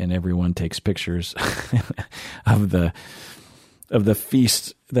around and everyone takes pictures of the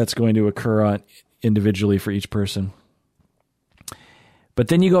feast that's going to occur individually for each person. But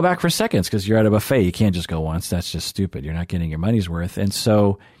then you go back for seconds because you're at a buffet. You can't just go once. That's just stupid. You're not getting your money's worth. And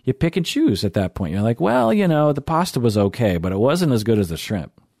so you pick and choose at that point. You're like, well, the pasta was okay, but it wasn't as good as the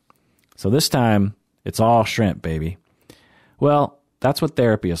shrimp. So this time, it's all shrimp, baby. Well, that's what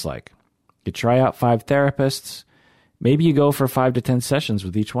therapy is like. You try out 5 therapists. Maybe you go for 5 to 10 sessions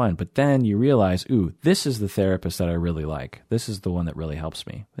with each one. But then you realize, ooh, this is the therapist that I really like. This is the one that really helps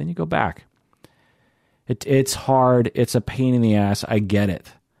me. Then you go back. It's hard. It's a pain in the ass. I get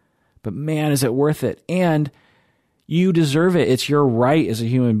it. But man, is it worth it? And you deserve it. It's your right as a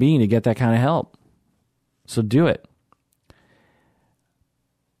human being to get that kind of help. So do it.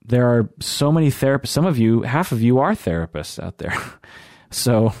 There are so many therapists. Half of you are therapists out there.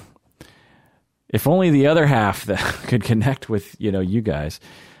 So if only the other half that could connect with, you guys,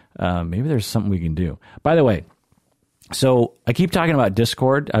 maybe there's something we can do. By the way, So I keep talking about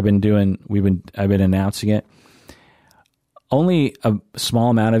Discord. I've been announcing it. Only a small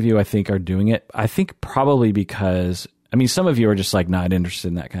amount of you, I think, are doing it. I think probably because, some of you are just like not interested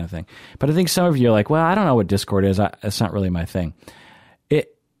in that kind of thing. But I think some of you are like, well, I don't know what Discord is. It's not really my thing.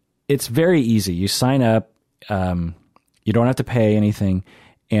 It's very easy. You sign up. You don't have to pay anything,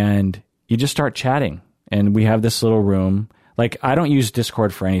 and you just start chatting. And we have this little room. Like, I don't use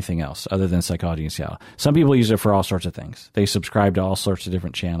Discord for anything else other than Psychology in Seattle. Some people use it for all sorts of things. They subscribe to all sorts of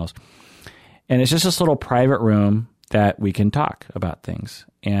different channels. And it's just this little private room that we can talk about things.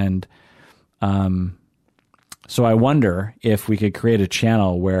 And so I wonder if we could create a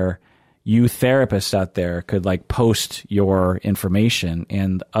channel where you therapists out there could like post your information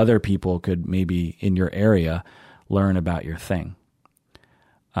and other people could maybe in your area learn about your thing.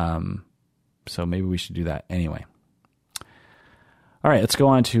 So maybe we should do that anyway. All right, let's go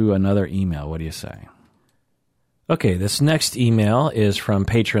on to another email. What do you say? Okay, this next email is from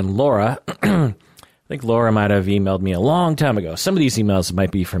patron Laura. I think Laura might have emailed me a long time ago. Some of these emails might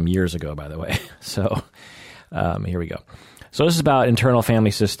be from years ago, by the way. So here we go. So this is about internal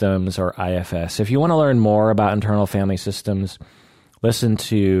family systems, or IFS. If you want to learn more about internal family systems, listen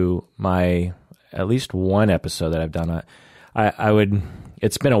to my at least one episode that I've done.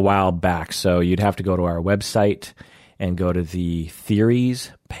 It's been a while back, so you'd have to go to our website and go to the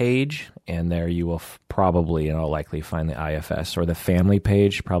theories page, and there you will probably, in all likely, find the IFS, or the family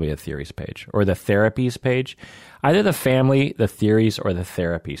page, probably a theories page, or the therapies page. Either the family, the theories, or the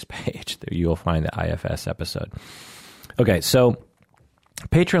therapies page. There you will find the IFS episode. Okay, so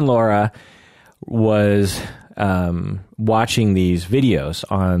patron Laura was watching these videos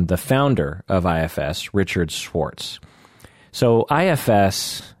on the founder of IFS, Richard Schwartz. So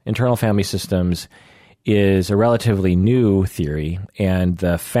IFS, Internal Family Systems, is a relatively new theory, and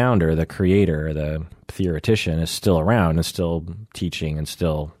the founder, the creator, the theoretician is still around and still teaching and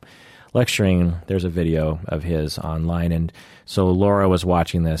still lecturing. There's a video of his online, and so Laura was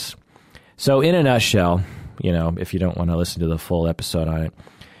watching this. So in a nutshell, if you don't want to listen to the full episode on it,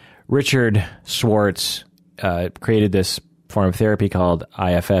 Richard Schwartz created this form of therapy called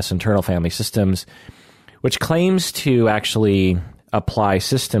IFS, Internal Family Systems, which claims to actually apply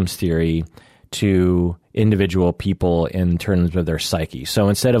systems theory to individual people in terms of their psyche. So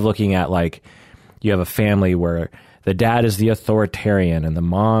instead of looking at like you have a family where the dad is the authoritarian and the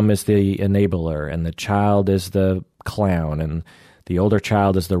mom is the enabler and the child is the clown and the older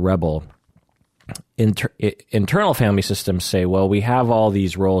child is the rebel, internal family systems say, well, we have all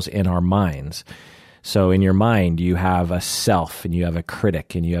these roles in our minds. So in your mind, you have a self, and you have a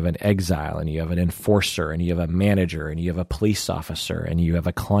critic, and you have an exile, and you have an enforcer, and you have a manager, and you have a police officer, and you have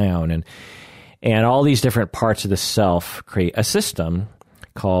a clown, and all these different parts of the self create a system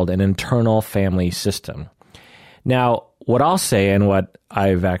called an internal family system. Now, what I'll say, and what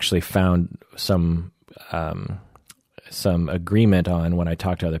I've actually found some agreement on when I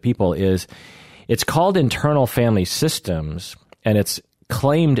talk to other people, is it's called internal family systems, and it's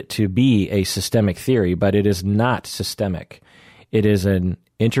claimed to be a systemic theory, but it is not systemic. It is an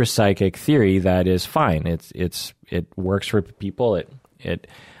intrapsychic theory that is fine. It works for people. It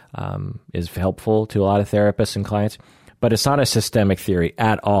is helpful to a lot of therapists and clients, but it's not a systemic theory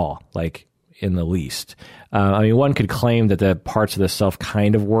at all, like in the least. One could claim that the parts of the self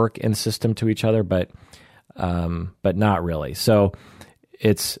kind of work in system to each other, but not really. So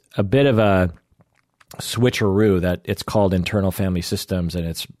it's a bit of a switcheroo that it's called internal family systems, and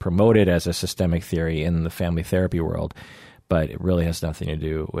it's promoted as a systemic theory in the family therapy world, but it really has nothing to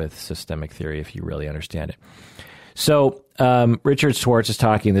do with systemic theory if you really understand it. So Richard Schwartz is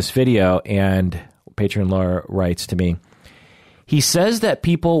talking in this video, and patron Laura writes to me, he says that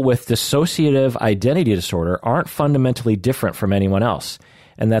people with dissociative identity disorder aren't fundamentally different from anyone else,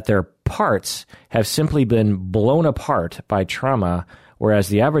 and that their parts have simply been blown apart by trauma, whereas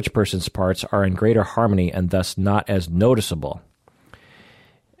the average person's parts are in greater harmony and thus not as noticeable.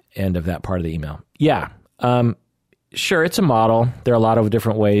 End of that part of the email. Yeah, sure, it's a model. There are a lot of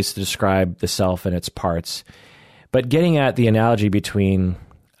different ways to describe the self and its parts. But getting at the analogy between,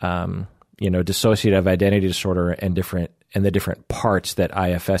 dissociative identity disorder and the different parts that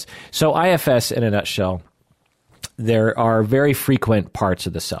IFS. So IFS, in a nutshell, there are very frequent parts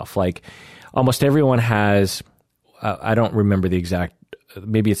of the self. Like almost everyone has, I don't remember the exact,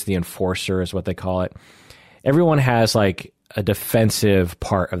 maybe it's the enforcer is what they call it. Everyone has like a defensive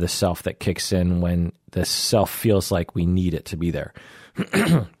part of the self that kicks in when the self feels like we need it to be there.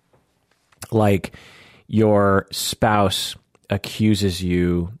 Like your spouse accuses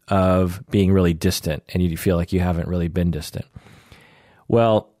you of being really distant and you feel like you haven't really been distant.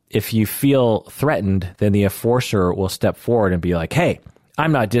 Well, if you feel threatened, then the enforcer will step forward and be like, hey,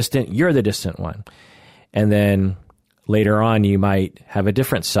 I'm not distant, you're the distant one. And then later on, you might have a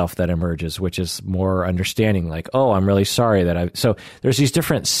different self that emerges, which is more understanding, like, oh, I'm really sorry that So there's these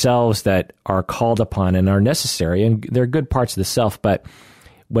different selves that are called upon and are necessary, and they're good parts of the self. But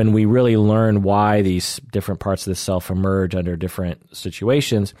when we really learn why these different parts of the self emerge under different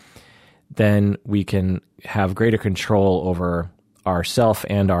situations, then we can have greater control over ourself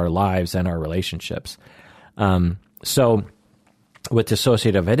and our lives and our relationships. So with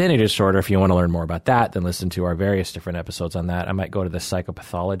dissociative identity disorder, if you want to learn more about that, then listen to our various different episodes on that. I might go to the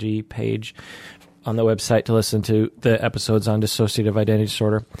psychopathology page on the website to listen to the episodes on dissociative identity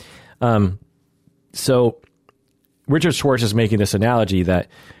disorder. So Richard Schwartz is making this analogy that,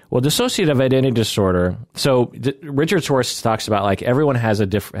 well, dissociative identity disorder. So Richard Schwartz talks about like everyone has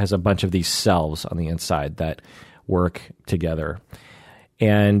a bunch of these selves on the inside that work together,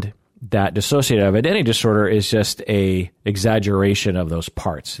 and that dissociative identity disorder is just a exaggeration of those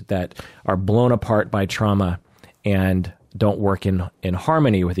parts that are blown apart by trauma and don't work in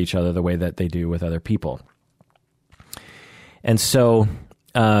harmony with each other the way that they do with other people. And so,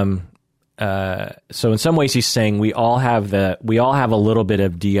 so in some ways he's saying we all have a little bit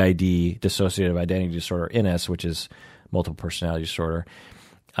of DID, dissociative identity disorder, in us, which is multiple personality disorder,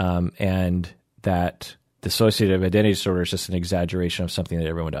 and that dissociative identity disorder is just an exaggeration of something that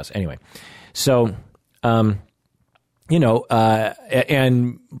everyone does. Anyway, so, and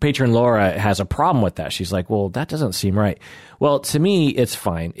patron Laura has a problem with that. She's like, well, that doesn't seem right. Well, to me, it's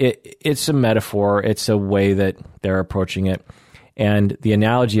fine. It's a metaphor. It's a way that they're approaching it. And the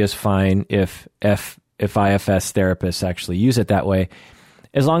analogy is fine if IFS therapists actually use it that way,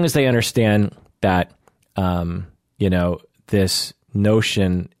 as long as they understand that, this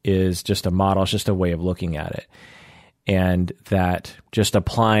notion is just a model, it's just a way of looking at it. And that just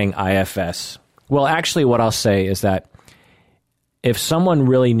applying IFS, well, actually what I'll say is that if someone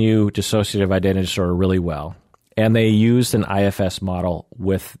really knew dissociative identity disorder really well, and they used an IFS model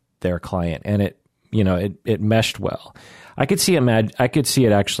with their client, and it meshed well, I could see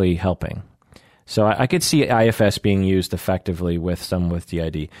it actually helping. So I could see IFS being used effectively with someone with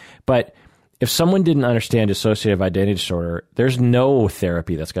DID. But if someone didn't understand dissociative identity disorder, there's no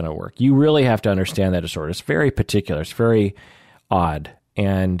therapy that's going to work. You really have to understand that disorder. It's very particular. It's very odd.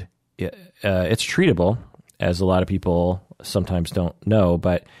 And it's treatable, as a lot of people sometimes don't know,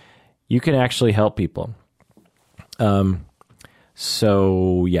 but you can actually help people.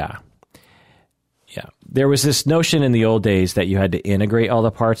 So, yeah. There was this notion in the old days that you had to integrate all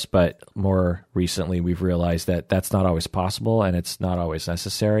the parts, but more recently we've realized that that's not always possible and it's not always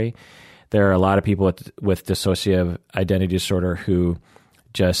necessary. There are a lot of people with dissociative identity disorder who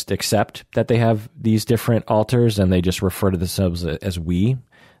just accept that they have these different alters, and they just refer to themselves as we.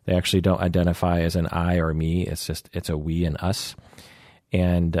 They actually don't identify as an I or me. It's a we and us.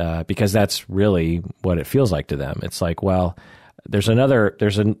 And because that's really what it feels like to them. It's like, well, there's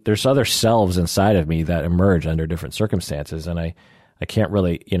other selves inside of me that emerge under different circumstances, and I can't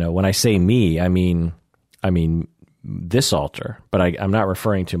really, when I say me, I mean this alter, but I'm not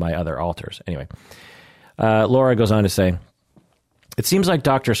referring to my other alters. Anyway, Laura goes on to say, it seems like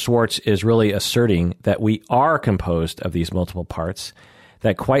Dr. Schwartz is really asserting that we are composed of these multiple parts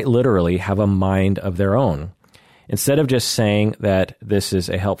that quite literally have a mind of their own. Instead of just saying that this is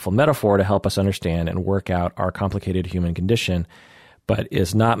a helpful metaphor to help us understand and work out our complicated human condition, but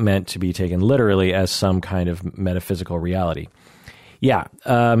is not meant to be taken literally as some kind of metaphysical reality. Yeah,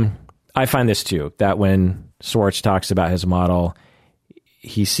 I find this too, that when Schwartz talks about his model,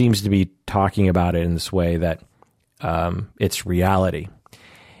 he seems to be talking about it in this way that it's reality.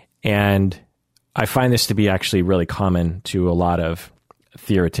 And I find this to be actually really common to a lot of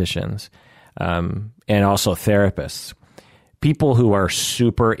theoreticians and also therapists. People who are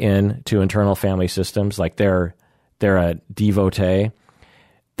super into internal family systems, like they're a devotee,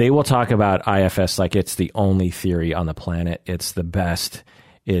 they will talk about IFS like it's the only theory on the planet. It's the best.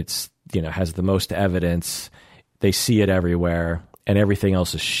 It's has the most evidence. They see it everywhere, and everything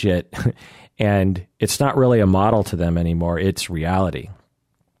else is shit. And it's not really a model to them anymore. It's reality.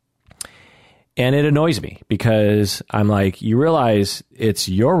 And it annoys me because I'm like, you realize it's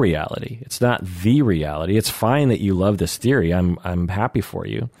your reality. It's not the reality. It's fine that you love this theory. I'm happy for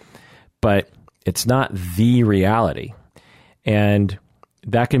you, but it's not the reality. And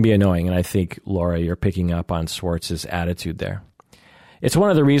that can be annoying. And I think, Laura, you're picking up on Schwartz's attitude there. It's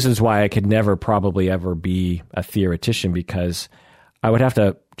one of the reasons why I could never probably ever be a theoretician, because I would have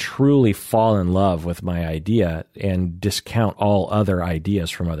to truly fall in love with my idea and discount all other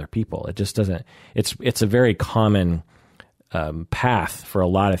ideas from other people. It just doesn't, it's a very common path for a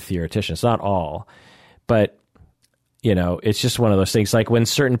lot of theoreticians, not all, but it's just one of those things. Like when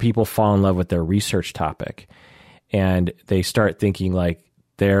certain people fall in love with their research topic and they start thinking like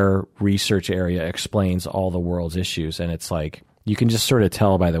their research area explains all the world's issues. And it's like, you can just sort of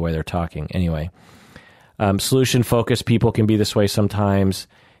tell by the way they're talking. Anyway, solution focused people can be this way sometimes.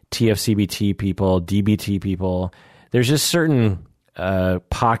 TFCBT people, DBT people. There's just certain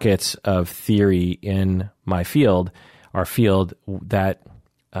pockets of theory in my field, our field, that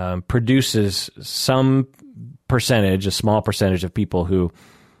produces some percentage, a small percentage of people who,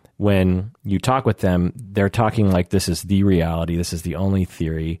 when you talk with them, they're talking like this is the reality, this is the only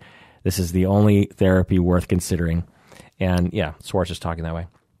theory, this is the only therapy worth considering. And yeah, Schwartz is talking that way.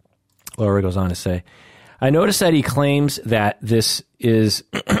 Laura goes on to say, I notice that he claims this is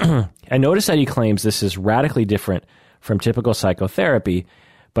radically different from typical psychotherapy,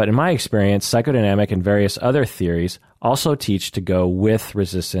 but in my experience, psychodynamic and various other theories also teach to go with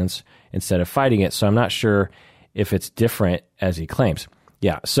resistance instead of fighting it. So I'm not sure if it's different as he claims.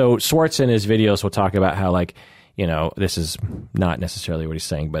 Yeah. So Schwartz in his videos will talk about how, like, this is not necessarily what he's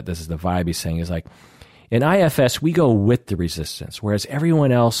saying, but this is the vibe he's saying, is like, in IFS, we go with the resistance, whereas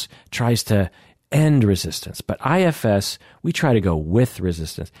everyone else tries to end resistance. But IFS, we try to go with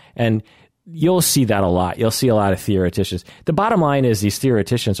resistance. And you'll see that a lot. You'll see a lot of theoreticians. The bottom line is these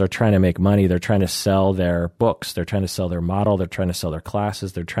theoreticians are trying to make money. They're trying to sell their books. They're trying to sell their model. They're trying to sell their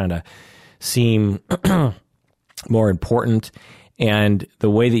classes. They're trying to seem more important. And the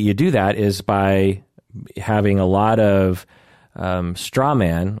way that you do that is by having a lot of straw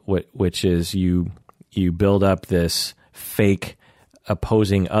man, which is you build up this fake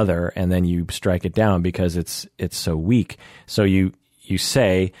opposing other, and then you strike it down because it's so weak. So you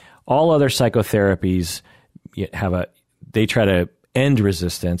say all other psychotherapies they try to end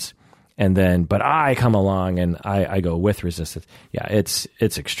resistance, and then but I come along and I go with resistance. Yeah, it's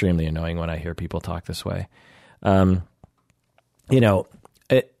extremely annoying when I hear people talk this way.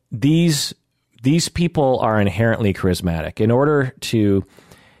 These people are inherently charismatic. In order to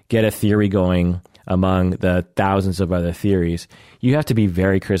get a theory going among the thousands of other theories, you have to be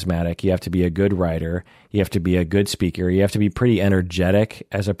very charismatic. You have to be a good writer. You have to be a good speaker. You have to be pretty energetic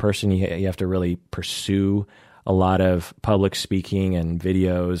as a person. You have to really pursue a lot of public speaking and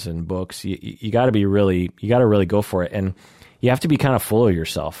videos and books. You got to really go for it. And you have to be kind of full of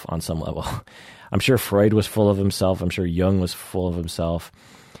yourself on some level. I'm sure Freud was full of himself. I'm sure Jung was full of himself.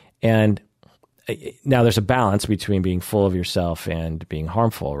 And now there's a balance between being full of yourself and being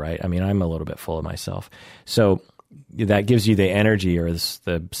harmful, right? I mean, I'm a little bit full of myself. So that gives you the energy or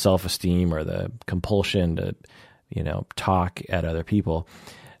the self-esteem or the compulsion to, talk at other people.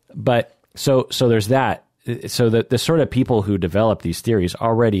 But so there's that. So the sort of people who develop these theories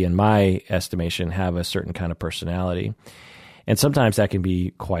already, in my estimation, have a certain kind of personality. And sometimes that can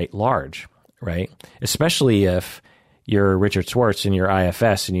be quite large, right? Especially if you're Richard Schwartz and you're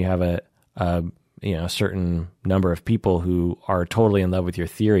IFS and you have a certain number of people who are totally in love with your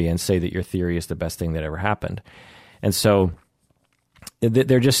theory and say that your theory is the best thing that ever happened. And so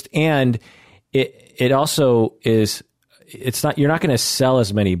they're just, and it also is, you're not going to sell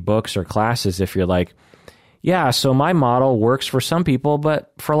as many books or classes if you're like, yeah, so my model works for some people,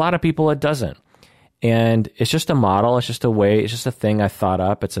 but for a lot of people it doesn't. And it's just a model. It's just a way. It's just a thing I thought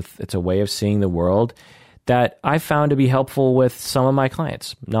up. It's a way of seeing the world that I found to be helpful with some of my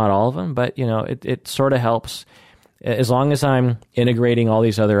clients. Not all of them, but it sort of helps. As long as I'm integrating all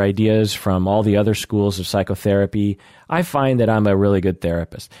these other ideas from all the other schools of psychotherapy, I find that I'm a really good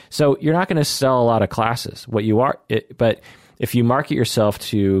therapist. So you're not going to sell a lot of classes. But if you market yourself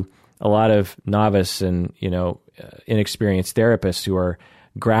to a lot of novice and inexperienced therapists who are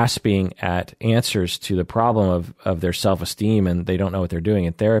grasping at answers to the problem of their self-esteem, and they don't know what they're doing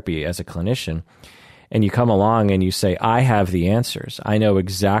in therapy as a clinician, and you come along and you say, I have the answers. I know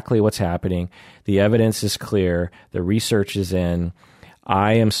exactly what's happening. The evidence is clear. The research is in.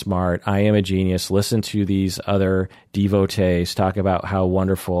 I am smart. I am a genius. Listen to these other devotees talk about how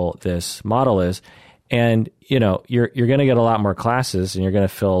wonderful this model is. And, you're going to get a lot more classes, and you're going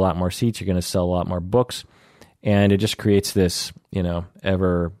to fill a lot more seats. You're going to sell a lot more books. And it just creates this, this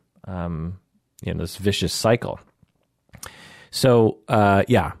vicious cycle. So,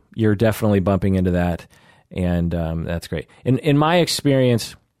 you're definitely bumping into that, and that's great. In my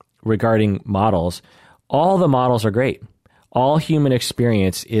experience regarding models, all the models are great. All human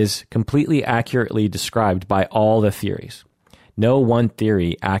experience is completely accurately described by all the theories. No one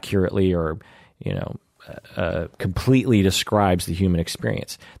theory accurately or, completely describes the human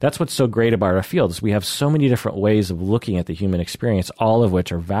experience. That's what's so great about our field, is we have so many different ways of looking at the human experience, all of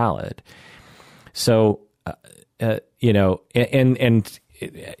which are valid. So and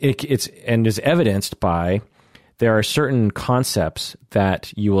is evidenced by there are certain concepts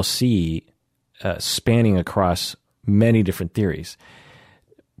that you will see spanning across many different theories.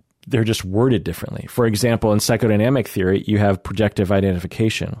 They're just worded differently. For example, in psychodynamic theory, you have projective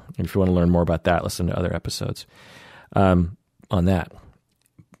identification. And if you want to learn more about that, listen to other episodes on that.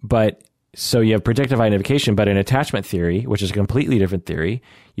 But so you have projective identification, but in attachment theory, which is a completely different theory,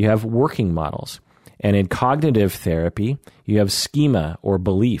 you have working models. And in cognitive therapy, you have schema or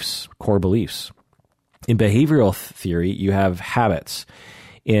beliefs, core beliefs. In behavioral theory, you have habits.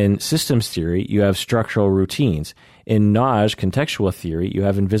 In systems theory, you have structural routines. In Naj contextual theory, you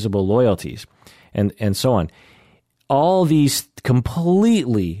have invisible loyalties, and so on. All these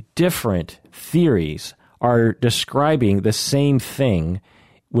completely different theories are describing the same thing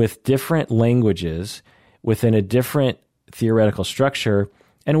with different languages, within a different theoretical structure,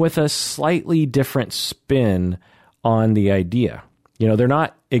 and with a slightly different spin on the idea. They're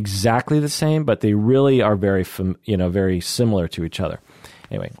not exactly the same, but they really are very similar to each other.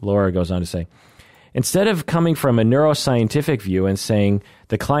 Anyway, Laura goes on to say, instead of coming from a neuroscientific view and saying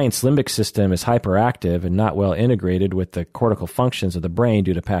the client's limbic system is hyperactive and not well integrated with the cortical functions of the brain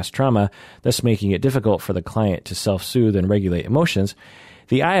due to past trauma, thus making it difficult for the client to self-soothe and regulate emotions,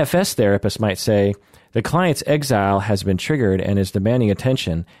 the IFS therapist might say, the client's exile has been triggered and is demanding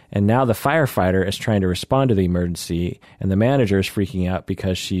attention, and now the firefighter is trying to respond to the emergency, and the manager is freaking out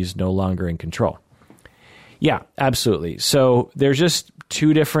because she's no longer in control. Yeah, absolutely. So there's just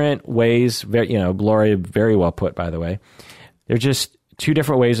two different ways, Gloria, very well put, by the way. They're just two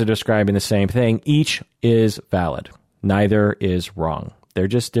different ways of describing the same thing. Each is valid. Neither is wrong. They're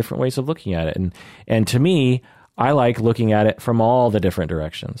just different ways of looking at it. And to me, I like looking at it from all the different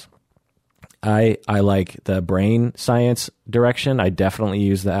directions. I like the brain science direction. I definitely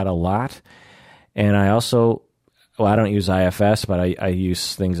use that a lot. And I also, I don't use IFS, but I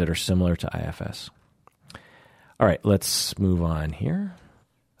use things that are similar to IFS. All right, let's move on here.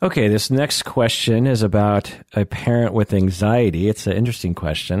 Okay, this next question is about a parent with anxiety. It's an interesting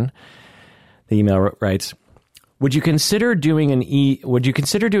question. The email writes, Would you consider doing an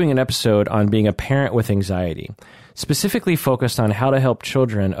episode on being a parent with anxiety, specifically focused on how to help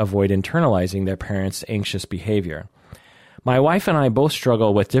children avoid internalizing their parents' anxious behavior? My wife and I both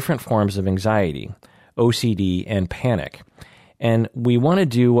struggle with different forms of anxiety, OCD, and panic, and we want to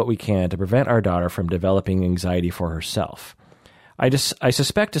do what we can to prevent our daughter from developing anxiety for herself. I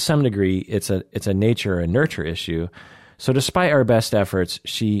suspect to some degree it's a nature and nurture issue, so despite our best efforts,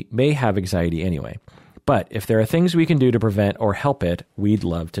 she may have anxiety anyway. But if there are things we can do to prevent or help it, we'd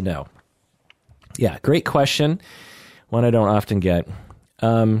love to know. Yeah, great question. One I don't often get.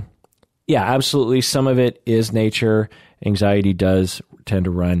 Yeah, absolutely. Some of it is nature. Anxiety does tend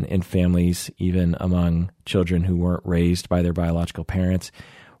to run in families, even among children who weren't raised by their biological parents.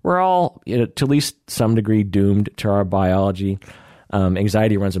 We're all, to at least some degree, doomed to our biology.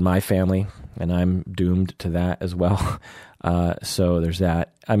 Anxiety runs in my family, and I'm doomed to that as well. So there's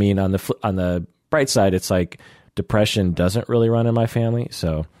that. I mean, on the bright side, it's like depression doesn't really run in my family,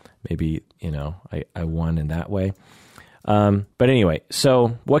 so maybe, I won in that way. But anyway,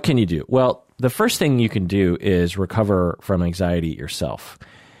 so what can you do? Well, the first thing you can do is recover from anxiety yourself.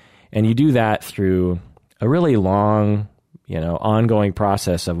 And you do that through a really long, ongoing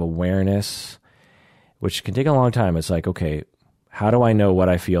process of awareness, which can take a long time. It's like, okay, how do I know what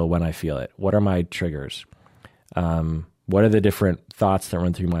I feel when I feel it? What are my triggers? What are the different thoughts that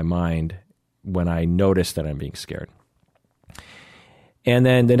run through my mind when I notice that I'm being scared? And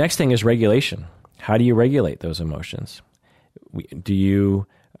then the next thing is regulation. How do you regulate those emotions? Do you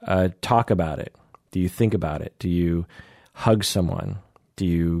talk about it? Do you think about it? Do you hug someone? Do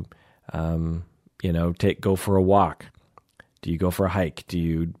you, go for a walk? Do you go for a hike? Do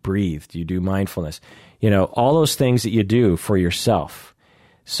you breathe? Do you do mindfulness? All those things that you do for yourself.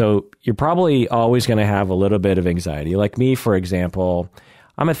 So you're probably always going to have a little bit of anxiety. Like me, for example,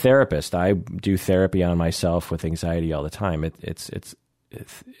 I'm a therapist. I do therapy on myself with anxiety all the time.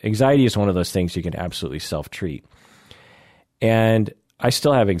 Anxiety is one of those things you can absolutely self-treat. And I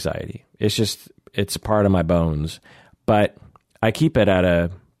still have anxiety. It's a part of my bones, but I keep it at a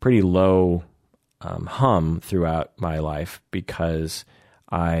pretty low hum throughout my life because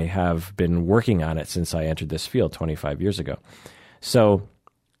I have been working on it since I entered this field 25 years ago. So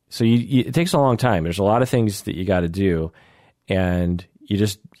it takes a long time. There's a lot of things that you got to do, and you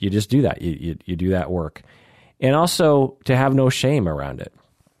just do that. You do that work. And also to have no shame around it.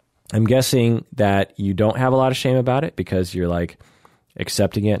 I'm guessing that you don't have a lot of shame about it because you're like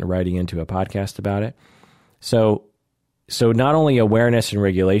accepting it and writing into a podcast about it. So not only awareness and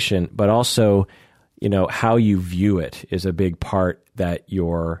regulation, but also, how you view it is a big part that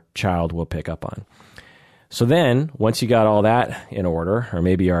your child will pick up on. So then, once you got all that in order, or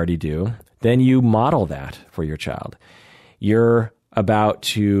maybe you already do, then you model that for your child. You're about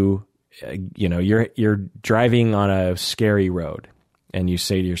to, you're driving on a scary road, and you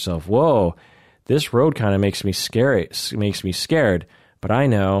say to yourself, "Whoa, this road kind of makes me scared." But I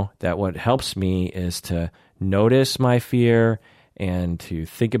know that what helps me is to notice my fear and to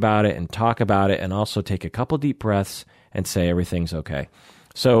think about it and talk about it, and also take a couple deep breaths and say everything's okay.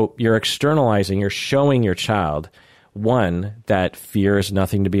 So you're externalizing, you're showing your child, one, that fear is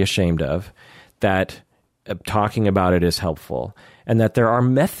nothing to be ashamed of, that talking about it is helpful, and that there are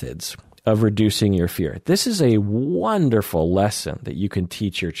methods of reducing your fear. This is a wonderful lesson that you can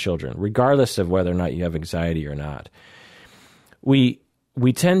teach your children, regardless of whether or not you have anxiety or not. We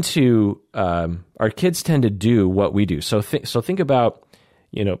tend to, our kids tend to do what we do. So think about,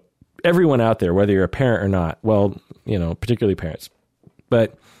 everyone out there, whether you're a parent or not, well, particularly parents.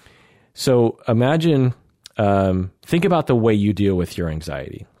 But so imagine, think about the way you deal with your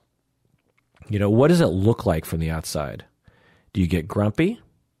anxiety. What does it look like from the outside? Do you get grumpy?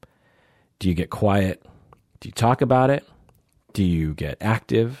 Do you get quiet? Do you talk about it? Do you get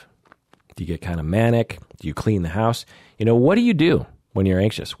active? Do you get kind of manic? Do you clean the house? What do you do when you're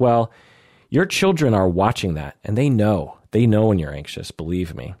anxious? Well, your children are watching that, and they know when you're anxious,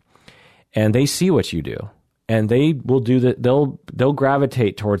 believe me. And they see what you do, and they will do that. They'll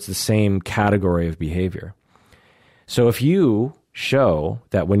gravitate towards the same category of behavior. So if you show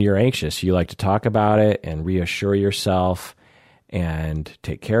that when you're anxious, you like to talk about it and reassure yourself and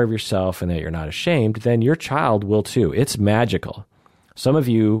take care of yourself and that you're not ashamed, then your child will too. It's magical. Some of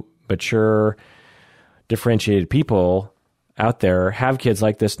you mature, differentiated people out there have kids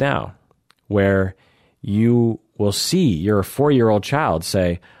like this now, where you will see your 4-year-old child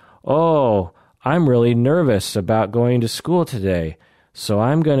say, "Oh, I'm really nervous about going to school today, so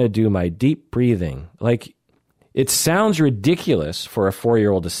I'm going to do my deep breathing." Like, it sounds ridiculous for a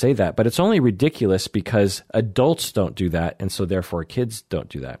 4-year-old to say that, but it's only ridiculous because adults don't do that, and so therefore kids don't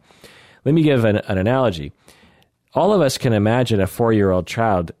do that. Let me give an analogy. All of us can imagine a 4-year-old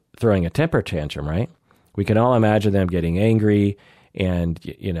child throwing a temper tantrum, right? We can all imagine them getting angry and,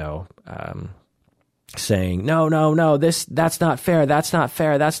 saying, no, that's not fair, that's not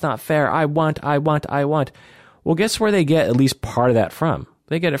fair, I want. Well, guess where they get at least part of that from?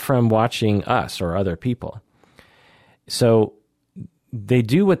 They get it from watching us or other people. So they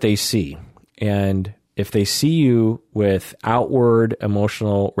do what they see. And if they see you with outward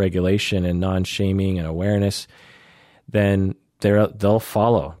emotional regulation and non-shaming and awareness, then they'll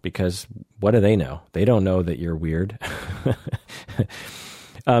follow, because what do they know? They don't know that you're weird.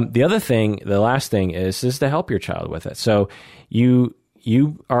 The last thing is to help your child with it. So you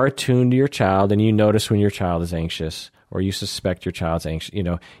are attuned to your child, and you notice when your child is anxious, or you suspect your child's anxious.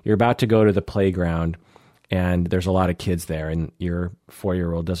 You're about to go to the playground, and there's a lot of kids there, and your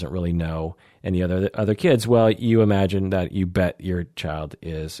 4-year-old doesn't really know any other kids. Well, you imagine that you bet your child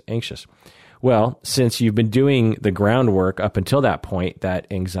is anxious. Well, since you've been doing the groundwork up until that point, that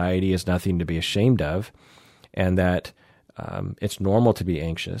anxiety is nothing to be ashamed of, and that it's normal to be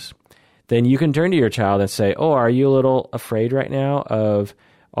anxious, then you can turn to your child and say, "Oh, are you a little afraid right now of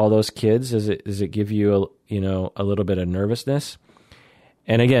all those kids? Does it give you a little bit of nervousness?"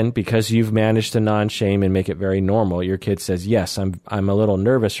 And again, because you've managed to non-shame and make it very normal, your kid says, "Yes, I'm a little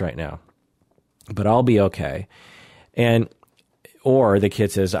nervous right now, but I'll be okay." Or the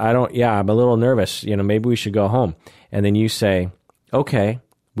kid says, I'm a little nervous, maybe we should go home. And then you say, "Okay,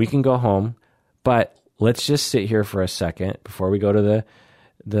 we can go home, but let's just sit here for a second before we go to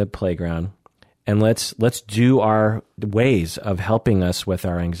the playground, and let's do our ways of helping us with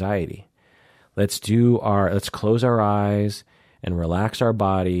our anxiety. Let's close our eyes and relax our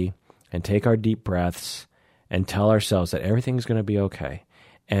body and take our deep breaths and tell ourselves that everything's going to be okay.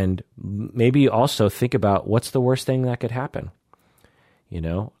 And maybe also think about what's the worst thing that could happen.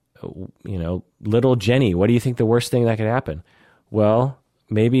 Little Jenny, what do you think the worst thing that could happen? Well,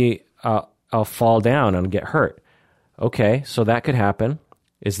 maybe I'll fall down and get hurt. Okay, so that could happen.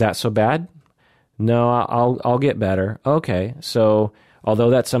 Is that so bad? No, I'll get better. Okay, so although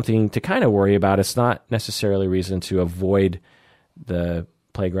that's something to kind of worry about, it's not necessarily reason to avoid the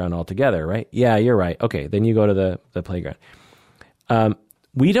playground altogether, right? Yeah, you're right. Okay, then you go to the playground.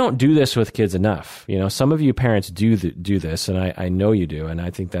 We don't do this with kids enough. Some of you parents do this, and I know you do, and I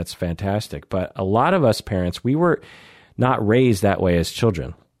think that's fantastic. But a lot of us parents, we were not raised that way as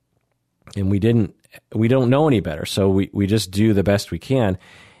children, and we don't know any better, so we just do the best we can.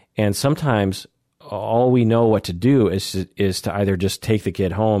 And sometimes all we know what to do is to either just take the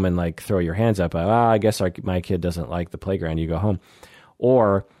kid home and like throw your hands up. I guess my kid doesn't like the playground. You go home.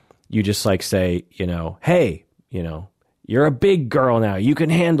 Or you just like say, hey, you're a big girl now. You can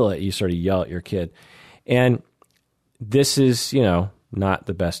handle it. You sort of yell at your kid. And this is, not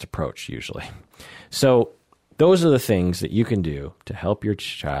the best approach usually. So those are the things that you can do to help your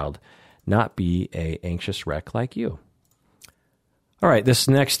child not be an anxious wreck like you. All right, this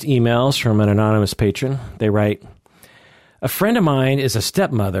next email is from an anonymous patron. They write, a friend of mine is a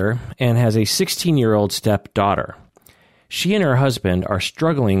stepmother and has a 16-year-old stepdaughter. She and her husband are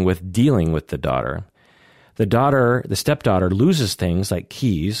struggling with dealing with the daughter. The stepdaughter loses things like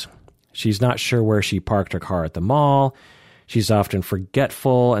keys. She's not sure where she parked her car at the mall. She's often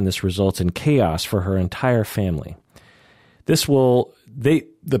forgetful, and this results in chaos for her entire family.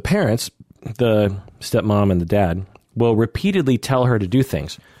 The parents, the stepmom and the dad, will repeatedly tell her to do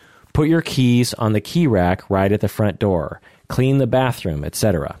things. Put your keys on the key rack right at the front door. Clean the bathroom,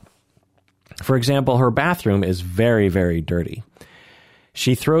 etc. For example, her bathroom is very, very dirty.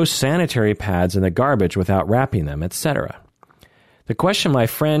 She throws sanitary pads in the garbage without wrapping them, etc. The question my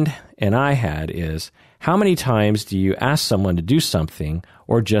friend and I had is, how many times do you ask someone to do something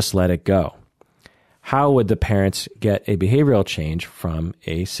or just let it go? How would the parents get a behavioral change from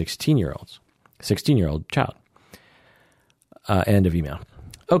a 16-year-old child? End of email.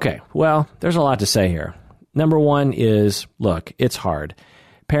 Okay, well, there's a lot to say here. Number one is, look, it's hard.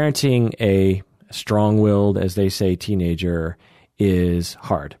 Parenting a strong-willed, as they say, teenager is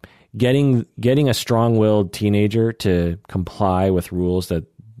hard. Getting a strong-willed teenager to comply with rules that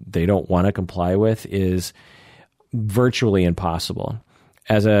they don't want to comply with is virtually impossible.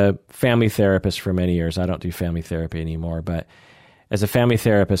 As a family therapist for many years, I don't do family therapy anymore, but as a family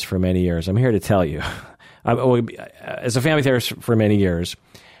therapist for many years, I'm here to tell you, as a family therapist for many years,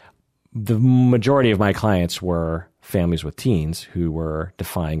 the majority of my clients were families with teens who were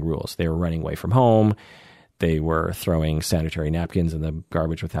defying rules. They were running away from home. They were throwing sanitary napkins in the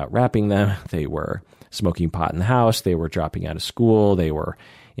garbage without wrapping them. They were smoking pot in the house. They were dropping out of school. They were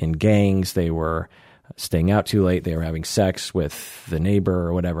in gangs. They were staying out too late. They were having sex with the neighbor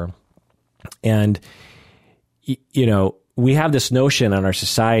or whatever. And, we have this notion in our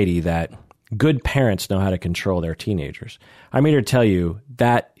society that good parents know how to control their teenagers. I'm here to tell you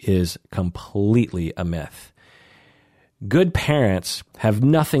that is completely a myth. Good parents have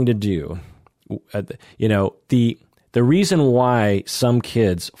nothing to do. The reason why some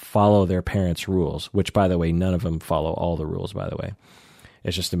kids follow their parents' rules, which, by the way, none of them follow all the rules, by the way.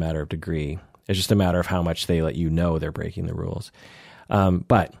 It's just a matter of degree. It's just a matter of how much they let you know they're breaking the rules.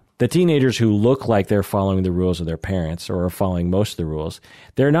 But the teenagers who look like they're following the rules of their parents or are following most of the rules,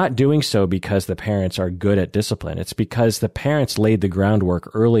 they're not doing so because the parents are good at discipline. It's because the parents laid the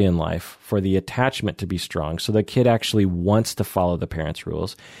groundwork early in life for the attachment to be strong. So the kid actually wants to follow the parents'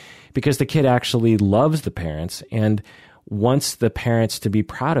 rules because the kid actually loves the parents and wants the parents to be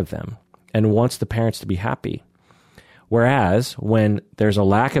proud of them and wants the parents to be happy. Whereas when there's a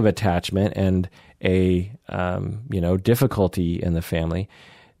lack of attachment and a difficulty in the family,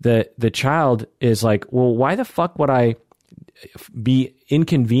 the child is like, well, why the fuck would I be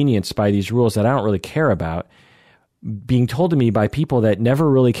inconvenienced by these rules that I don't really care about being told to me by people that never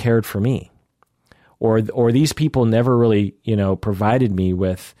really cared for me, or these people never really provided me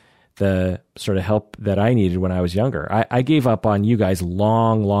with the sort of help that I needed when I was younger. I gave up on you guys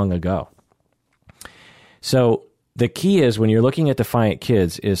long ago. So the key is when you're looking at defiant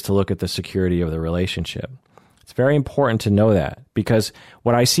kids is to look at the security of the relationship. It's very important to know that, because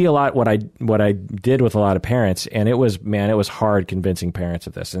what I see a lot, what I did with a lot of parents, and it was hard convincing parents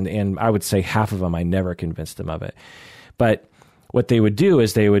of this. And I would say half of them, I never convinced them of it. But what they would do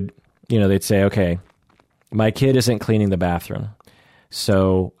is they'd say, okay, my kid isn't cleaning the bathroom.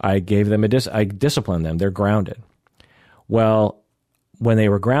 So I gave them I disciplined them. They're grounded. Well, when they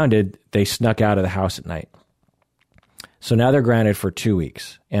were grounded, they snuck out of the house at night. So now they're grounded for 2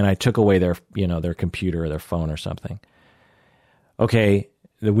 weeks, and I took away their computer or their phone or something. Okay,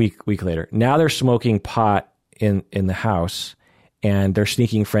 the week later, now they're smoking pot in the house, and they're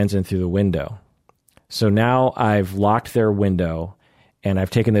sneaking friends in through the window. So now I've locked their window, and I've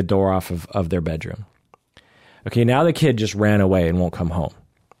taken the door off of their bedroom. Okay, now the kid just ran away and won't come home.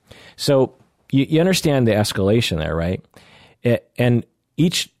 So you understand the escalation there, right? And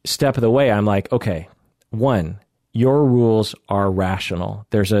each step of the way, I'm like, okay, one, your rules are rational.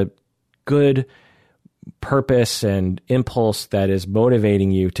 There's a good purpose and impulse that is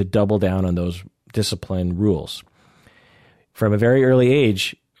motivating you to double down on those discipline rules. From a very early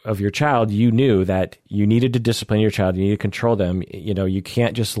age, of your child, you knew that you needed to discipline your child. You need to control them. You know, you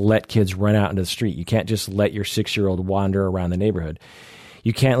can't just let kids run out into the street. You can't just let your 6-year-old wander around the neighborhood.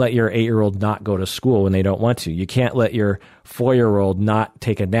 You can't let your 8-year-old not go to school when they don't want to. You can't let your 4-year-old not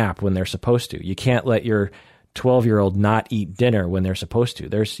take a nap when they're supposed to. You can't let your 12-year-old not eat dinner when they're supposed to.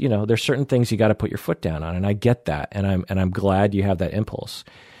 There's certain things you got to put your foot down on, and I get that, and I'm glad you have that impulse.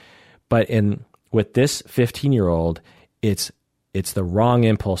 But with this 15-year-old, it's the wrong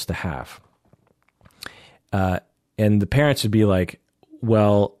impulse to have. And the parents would be like,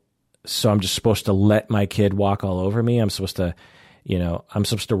 well, so I'm just supposed to let my kid walk all over me? I'm supposed to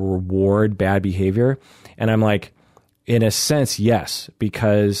reward bad behavior? And I'm like, in a sense, yes,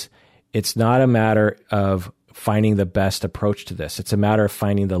 because it's not a matter of finding the best approach to this. It's a matter of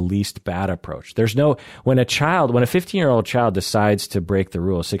finding the least bad approach. When a 15-year-old child decides to break the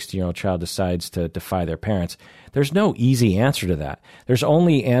rule, a 16-year-old child decides to defy their parents, there's no easy answer to that. There's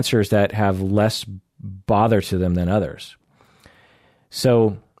only answers that have less bother to them than others.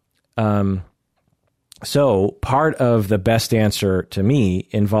 So part of the best answer to me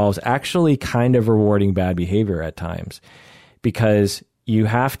involves actually kind of rewarding bad behavior at times, because you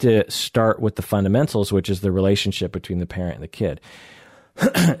have to start with the fundamentals, which is the relationship between the parent and the kid.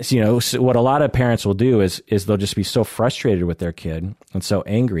 So what a lot of parents will do is they'll just be so frustrated with their kid and so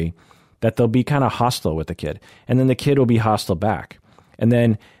angry that they'll be kind of hostile with the kid. And then the kid will be hostile back. And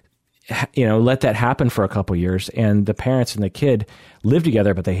then, let that happen for a couple years, and the parents and the kid live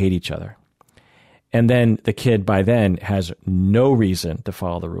together, but they hate each other. And then the kid by then has no reason to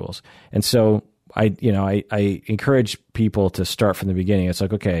follow the rules. And so I encourage people to start from the beginning. It's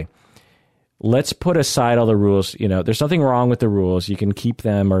like, okay, let's put aside all the rules. There's nothing wrong with the rules. You can keep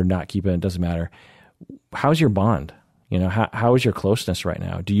them or not keep them. It doesn't matter. How's your bond? How is your closeness right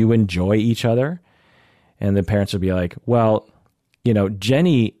now? Do you enjoy each other? And the parents would be like, well,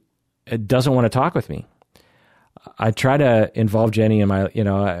 Jenny doesn't want to talk with me. I try to involve Jenny in my,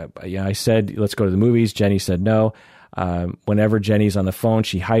 I said, let's go to the movies. Jenny said no. Whenever Jenny's on the phone,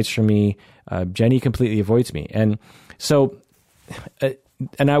 she hides from me. Jenny completely avoids me. And so,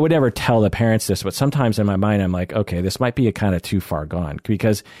 and I would never tell the parents this, but sometimes in my mind, I'm like, okay, this might be a kind of too far gone,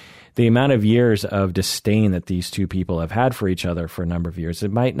 because the amount of years of disdain that these two people have had for each other for a number of years,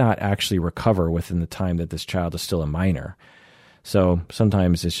 it might not actually recover within the time that this child is still a minor. So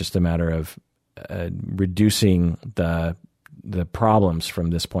sometimes it's just a matter of reducing the problems from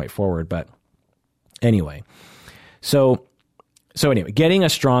this point forward. But anyway, so anyway, getting a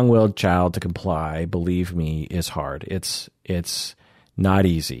strong-willed child to comply, believe me, is hard. It's not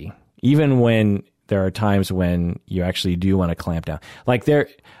easy, even when there are times when you actually do want to clamp down. Like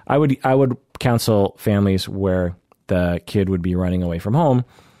I would counsel families where the kid would be running away from home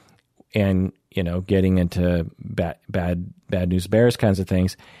and getting into bad news bears kinds of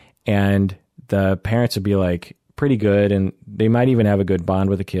things, and the parents would be like pretty good, and they might even have a good bond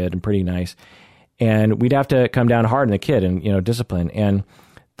with the kid and pretty nice. And we'd have to come down hard on the kid and, discipline. And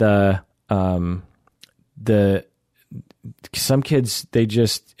some kids,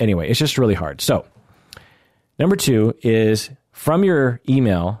 it's just really hard. So number 2 is, from your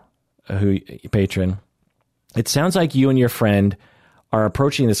email, patron, it sounds like you and your friend are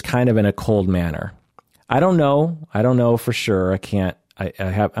approaching this kind of in a cold manner. I don't know for sure.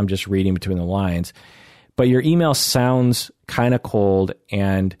 I'm just reading between the lines, but your email sounds kind of cold,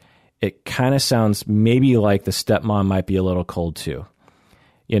 and it kind of sounds maybe like the stepmom might be a little cold too.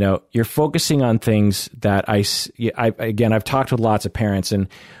 You're focusing on things that I've talked with lots of parents, and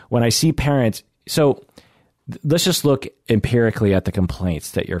when I see parents, so let's just look empirically at the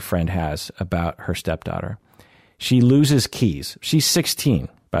complaints that your friend has about her stepdaughter. She loses keys. She's 16,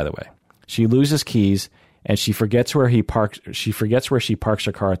 by the way. She loses keys, and she forgets where she parks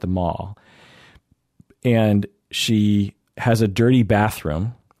her car at the mall. And she has a dirty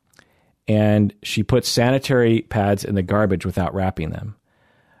bathroom, and she puts sanitary pads in the garbage without wrapping them.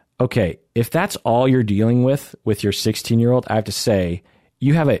 Okay, if that's all you're dealing with your 16-year-old, I have to say,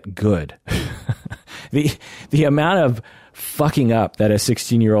 you have it good. The amount of fucking up that a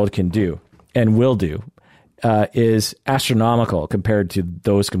 16-year-old can do and will do is astronomical compared to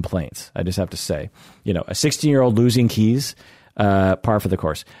those complaints. I just have to say, a 16-year-old losing keys, par for the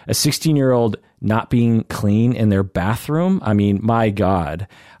course. A 16-year-old not being clean in their bathroom. I mean, my God,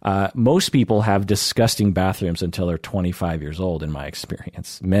 most people have disgusting bathrooms until they're 25 years old, in my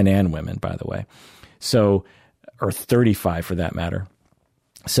experience, men and women, by the way. So, or 35 for that matter.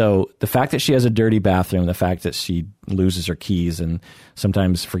 So the fact that she has a dirty bathroom, the fact that she loses her keys and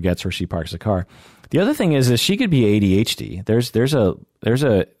sometimes forgets where she parks the car, The other thing is she could be ADHD. There's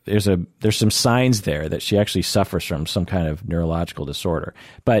some signs there that she actually suffers from some kind of neurological disorder.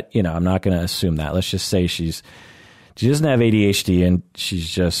 But, I'm not going to assume that. Let's just say she doesn't have ADHD and she's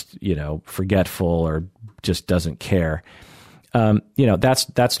just, forgetful or just doesn't care.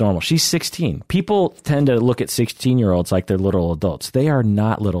 That's normal. She's 16. People tend to look at 16-year-olds like they're little adults. They are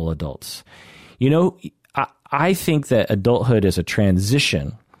not little adults. I think that adulthood is a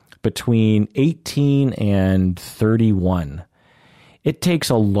transition between 18 and 31. It takes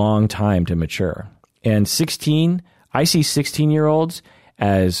a long time to mature. And 16, I see 16-year-olds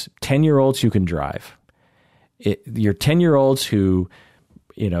as 10-year-olds who can drive. You're 10-year-olds who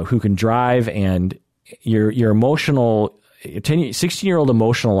can drive, and your emotional 16-year-old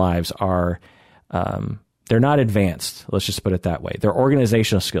emotional lives are they're not advanced. Let's just put it that way. Their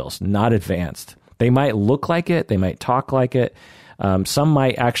organizational skills not advanced. They might look like it. They might talk like it. Some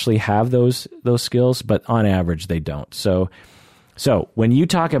might actually have those skills, but on average, they don't. So when you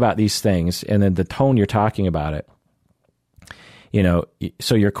talk about these things and then the tone you're talking about it,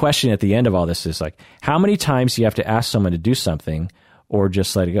 so your question at the end of all this is like, how many times do you have to ask someone to do something or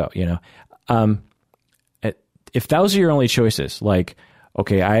just let it go? If those are your only choices, like,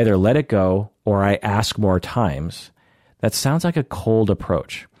 okay, I either let it go or I ask more times, that sounds like a cold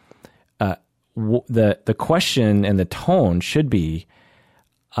approach. The question and the tone should be,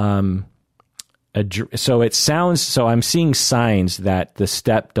 so I'm seeing signs that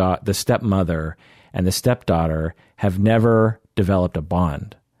the stepmother and the stepdaughter have never developed a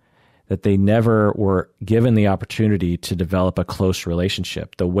bond, that they never were given the opportunity to develop a close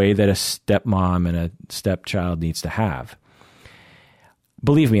relationship the way that a stepmom and a stepchild needs to have.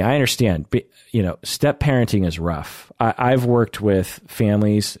 Believe me, I understand. Step parenting is rough. I've worked with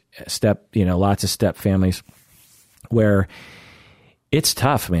families, lots of step families, where it's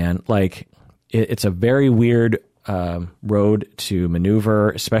tough, man. Like it's a very weird road to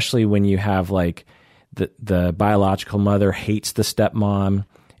maneuver, especially when you have like the biological mother hates the stepmom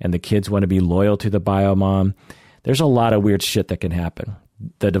and the kids want to be loyal to the bio mom. There's a lot of weird shit that can happen.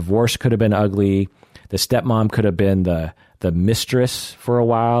 The divorce could have been ugly. The stepmom could have been the mistress for a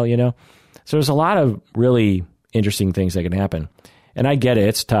while, So there's a lot of really interesting things that can happen. And I get it,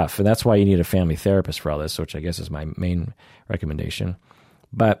 it's tough. And that's why you need a family therapist for all this, which I guess is my main recommendation.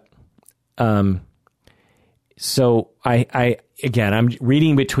 But so I'm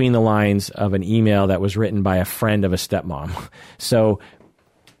reading between the lines of an email that was written by a friend of a stepmom. So,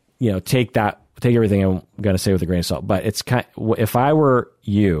 take everything I'm going to say with a grain of salt. But if I were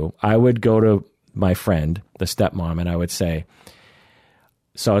you, I would go to my friend, the stepmom, and I would say,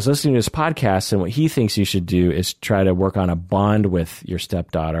 so I was listening to this podcast, and what he thinks you should do is try to work on a bond with your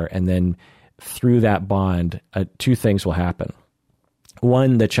stepdaughter, and then through that bond, two things will happen.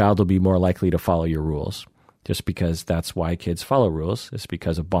 One, the child will be more likely to follow your rules, just because that's why kids follow rules. It's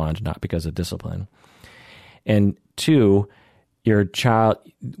because of bond, not because of discipline. And two, your child,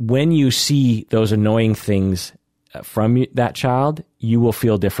 when you see those annoying things from that child, you will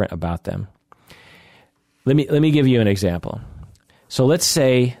feel different about them. Let me give you an example. So let's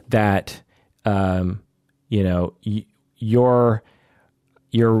say that your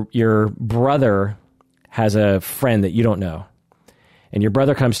brother has a friend that you don't know, and your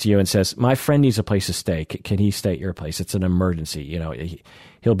brother comes to you and says, "My friend needs a place to stay. Can he stay at your place? It's an emergency.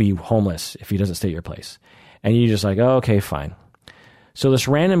 He'll be homeless if he doesn't stay at your place." And you're just like, "Oh, okay, fine." So this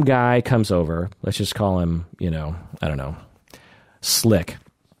random guy comes over. Let's just call him, I don't know, Slick.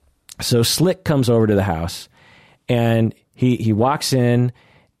 So Slick comes over to the house, and he walks in,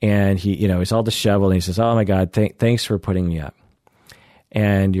 and he's all disheveled, and he says, "Oh my God, thanks for putting me up."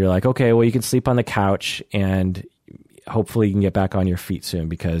 And you're like, "Okay, well, you can sleep on the couch, and hopefully you can get back on your feet soon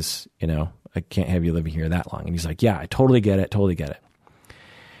because, I can't have you living here that long." And he's like, "Yeah, I totally get it. Totally get it."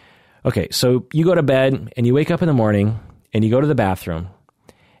 Okay, so you go to bed, and you wake up in the morning, and you go to the bathroom,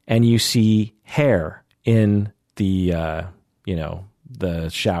 and you see hair in the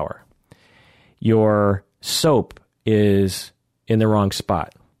shower. Your soap is in the wrong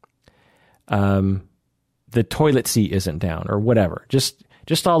spot. The toilet seat isn't down, or whatever. Just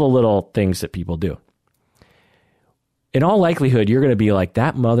all the little things that people do. In all likelihood, you're going to be like,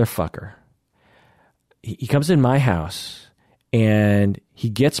 that motherfucker. He comes in my house, and he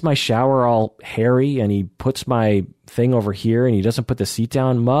gets my shower all hairy, and he puts my thing over here, and he doesn't put the seat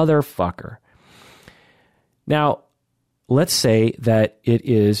down. Motherfucker. Now, let's say that it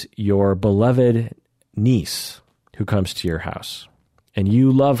is your beloved niece who comes to your house, and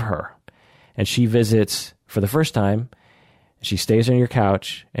you love her, and she visits for the first time. She stays on your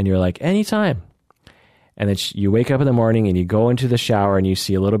couch, and you're like, anytime. And then you wake up in the morning, and you go into the shower, and you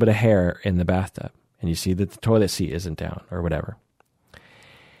see a little bit of hair in the bathtub. and you see that the toilet seat isn't down or whatever.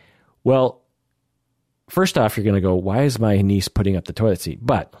 Well, first off, you're going to go, why is my niece putting up the toilet seat?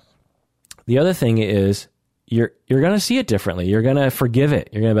 But the other thing is you're going to see it differently. You're going to forgive it.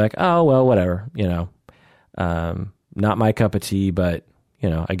 You're going to be like, oh, well, whatever, not my cup of tea, but,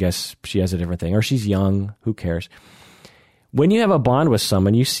 I guess she has a different thing, or she's young. Who cares? When you have a bond with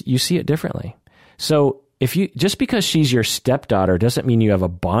someone, you see it differently. So just because she's your stepdaughter doesn't mean you have a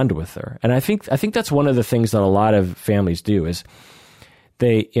bond with her. And I think that's one of the things that a lot of families do is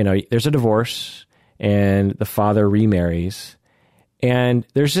there's a divorce and the father remarries, and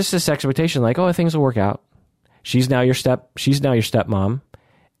there's just this expectation like, oh, things will work out. She's now your stepmom,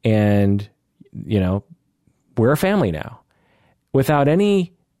 and we're a family now, without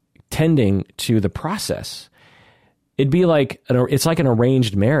any tending to the process. It'd be like it's like an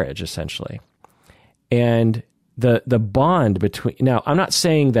arranged marriage essentially, and the bond between. Now, I'm not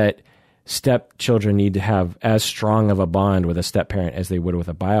saying that stepchildren need to have as strong of a bond with a step-parent as they would with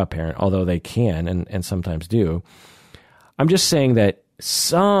a bio-parent, although they can and sometimes do. I'm just saying that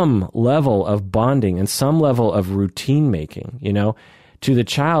some level of bonding and some level of routine making, to the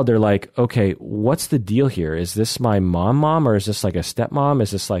child, they're like, okay, what's the deal here? Is this my mom, or is this like a stepmom?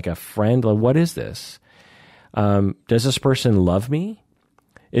 Is this like a friend? What is this? Does this person love me?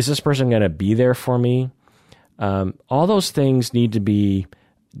 Is this person going to be there for me? All those things need to be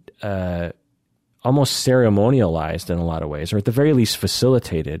almost ceremonialized in a lot of ways, or at the very least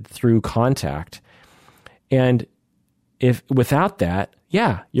facilitated through contact. And if without that,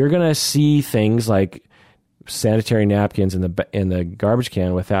 you're going to see things like sanitary napkins in the garbage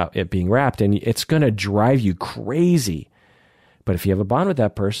can without it being wrapped, and it's going to drive you crazy. But if you have a bond with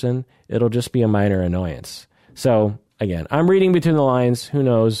that person, it'll just be a minor annoyance. So again, I'm reading between the lines. Who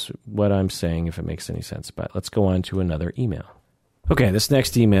knows what I'm saying, if it makes any sense, but let's go on to another email. Okay, this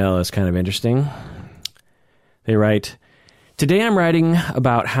next email is kind of interesting. They write, today I'm writing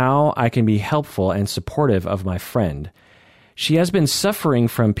about how I can be helpful and supportive of my friend. She has been suffering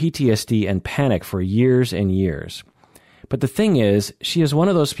from PTSD and panic for years and years. But the thing is, she is one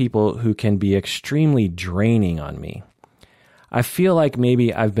of those people who can be extremely draining on me. I feel like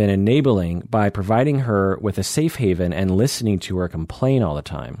maybe I've been enabling by providing her with a safe haven and listening to her complain all the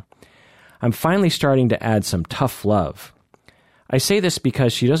time. I'm finally starting to add some tough love. I say this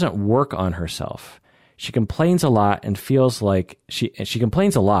because she doesn't work on herself. She complains a lot and feels like she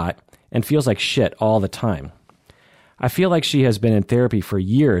complains a lot and feels like shit all the time. I feel like she has been in therapy for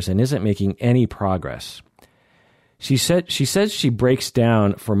years and isn't making any progress. She says she breaks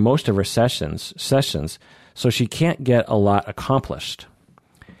down for most of her sessions, so she can't get a lot accomplished.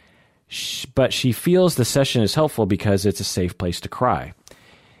 But she feels the session is helpful because it's a safe place to cry.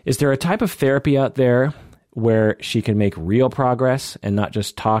 Is there a type of therapy out there where she can make real progress and not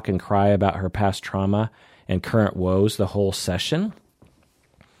just talk and cry about her past trauma and current woes the whole session?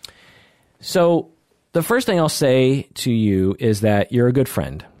 So the first thing I'll say to you is that you're a good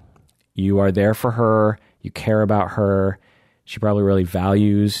friend. You are there for her. You care about her. She probably really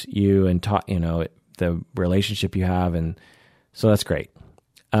values you and the relationship you have, and so that's great.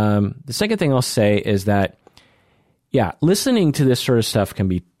 The second thing I'll say is that, listening to this sort of stuff can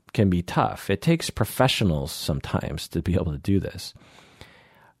be tough. It takes professionals sometimes to be able to do this.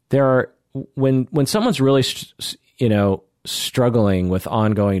 When someone's really struggling with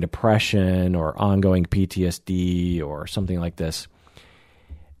ongoing depression or ongoing PTSD or something like this,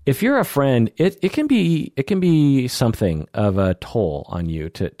 if you're a friend, it can be something of a toll on you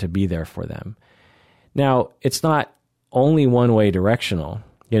to be there for them. Now, it's not only one way directional,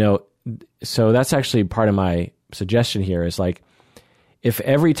 so that's actually part of my suggestion here is like, if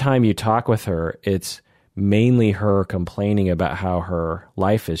every time you talk with her, it's mainly her complaining about how her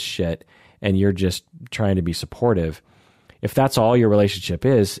life is shit and you're just trying to be supportive, if that's all your relationship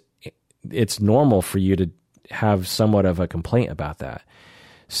is, it's normal for you to have somewhat of a complaint about that.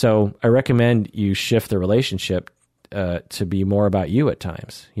 So I recommend you shift the relationship to be more about you at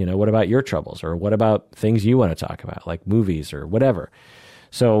times. What about your troubles, or what about things you want to talk about, like movies or whatever?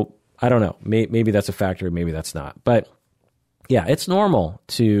 So I don't know. Maybe that's a factor. Maybe that's not. But yeah, it's normal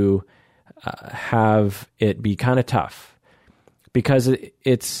to have it be kind of tough because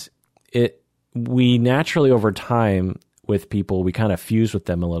we naturally over time with people, we kind of fuse with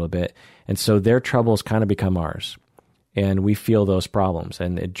them a little bit. And so their troubles kind of become ours and we feel those problems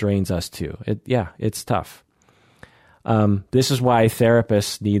and it drains us too. It's tough. This is why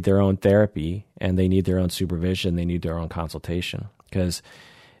therapists need their own therapy and they need their own supervision. They need their own consultation because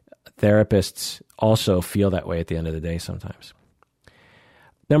therapists also feel that way at the end of the day sometimes.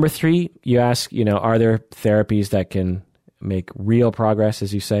 Number 3, you ask, are there therapies that can make real progress,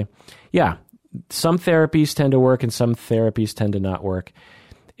 as you say? Yeah, some therapies tend to work and some therapies tend to not work.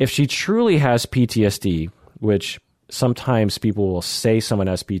 If she truly has PTSD, which sometimes people will say someone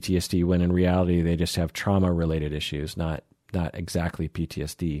has PTSD when in reality they just have trauma-related issues, not exactly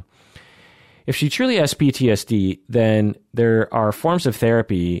PTSD. If she truly has PTSD, then there are forms of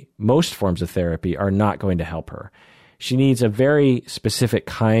therapy, most forms of therapy are not going to help her. She needs a very specific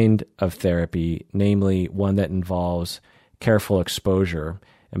kind of therapy, namely one that involves careful exposure,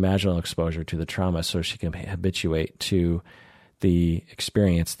 imaginal exposure to the trauma so she can habituate to the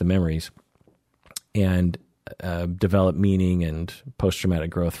experience, the memories, and develop meaning and post-traumatic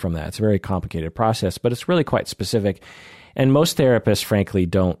growth from that. It's a very complicated process, but it's really quite specific. And most therapists, frankly,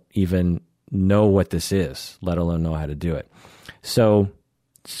 don't even know what this is, let alone know how to do it. So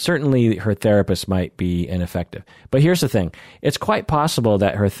certainly her therapist might be ineffective. But here's the thing. It's quite possible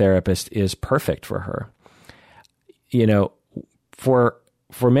that her therapist is perfect for her. You know, for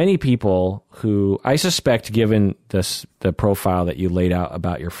many people who, I suspect, given the profile that you laid out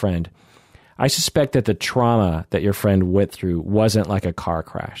about your friend, I suspect that the trauma that your friend went through wasn't like a car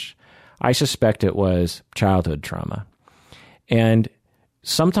crash. I suspect it was childhood trauma. And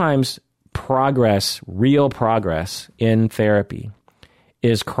sometimes progress, real progress in therapy,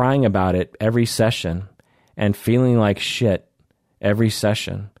 is crying about it every session and feeling like shit every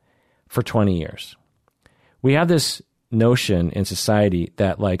session for 20 years. We have this notion in society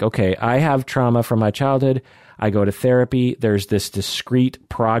that, like, okay, I have trauma from my childhood, I go to therapy, there's this discrete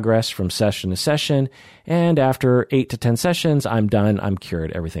progress from session to session, and after 8 to 10 sessions, I'm done, I'm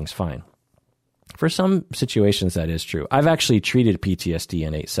cured, everything's fine. For some situations, that is true. I've actually treated PTSD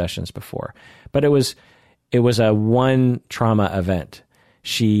in 8 sessions before, but it was a one trauma event.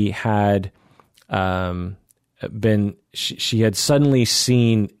 She had she had suddenly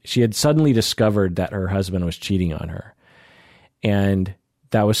discovered that her husband was cheating on her, and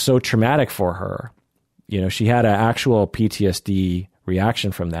that was so traumatic for her. You know, she had an actual PTSD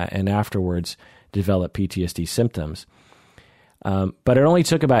reaction from that, and afterwards developed PTSD symptoms. But it only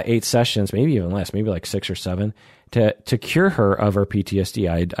took about 8 sessions, maybe even less, maybe like 6 or 7, to cure her of her PTSD.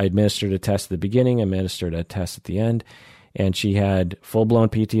 I administered a test at the beginning, administered a test at the end, and she had full-blown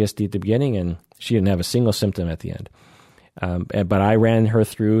PTSD at the beginning, and she didn't have a single symptom at the end. But I ran her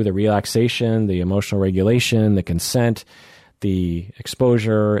through the relaxation, the emotional regulation, the consent, the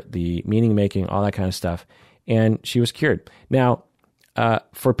exposure, the meaning-making, all that kind of stuff, and she was cured. Now,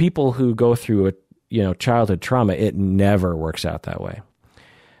 for people who go through childhood trauma, it never works out that way.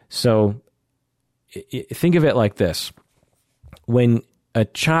 So think of it like this. When a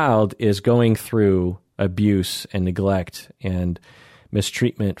child is going through abuse and neglect and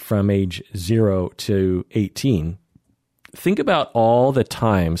mistreatment from age 0 to 18, think about all the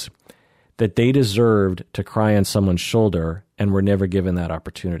times that they deserved to cry on someone's shoulder and were never given that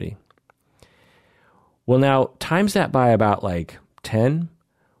opportunity. Well, now times that by about like 10.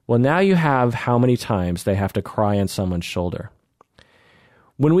 Well, now you have how many times they have to cry on someone's shoulder.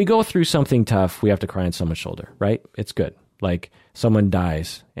 When we go through something tough, we have to cry on someone's shoulder, right? It's good. Like someone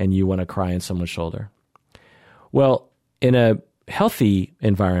dies and you want to cry on someone's shoulder. Well, in a healthy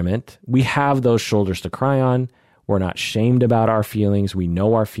environment, we have those shoulders to cry on. We're not shamed about our feelings. We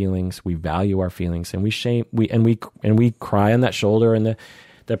know our feelings. We value our feelings, and we cry on that shoulder, and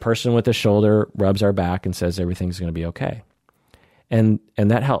the person with the shoulder rubs our back and says everything's going to be okay. And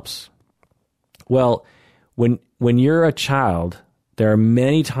that helps. Well, when you're a child, there are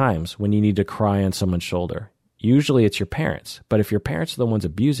many times when you need to cry on someone's shoulder. Usually it's your parents. But if your parents are the ones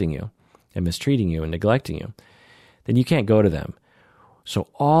abusing you and mistreating you and neglecting you, then you can't go to them. So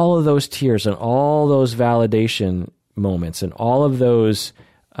all of those tears and all those validation moments and all of those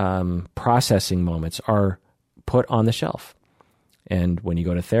processing moments are put on the shelf. And when you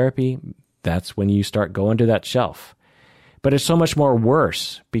go to therapy, that's when you start going to that shelf. But it's so much more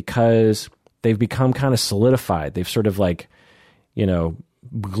worse because they've become kind of solidified. They've sort of like,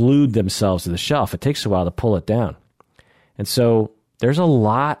 glued themselves to the shelf. It takes a while to pull it down. And so there's a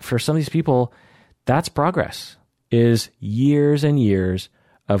lot for some of these people. That's progress, is years and years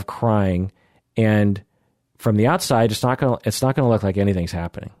of crying. And from the outside, it's not going to look like anything's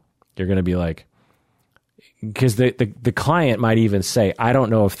happening. You're going to be like, because the client might even say, I don't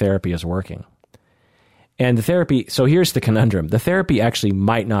know if therapy is working. And the therapy, so here's the conundrum. The therapy actually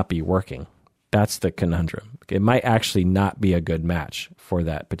might not be working. That's the conundrum. It might actually not be a good match for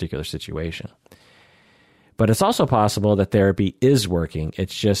that particular situation. But it's also possible that therapy is working.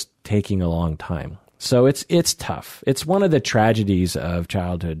 It's just taking a long time. So it's tough. It's one of the tragedies of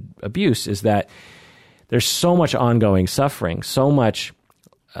childhood abuse is that there's so much ongoing suffering, so much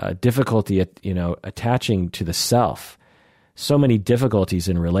difficulty at, attaching to the self, so many difficulties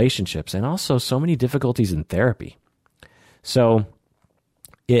in relationships and also so many difficulties in therapy. So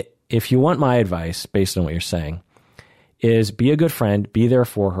if you want my advice, based on what you're saying, is be a good friend, be there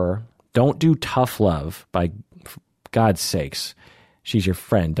for her. Don't do tough love, by God's sakes. She's your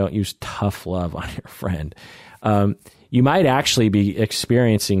friend. Don't use tough love on your friend. You might actually be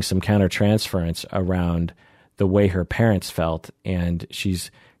experiencing some countertransference around the way her parents felt, and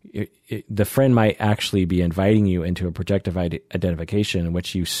the friend might actually be inviting you into a projective identification in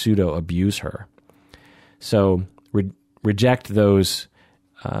which you pseudo-abuse her. So reject those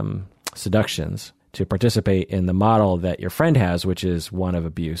seductions to participate in the model that your friend has, which is one of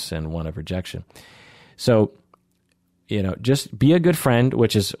abuse and one of rejection. So, just be a good friend,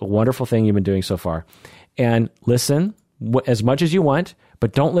 which is a wonderful thing you've been doing so far, and listen as much as you want,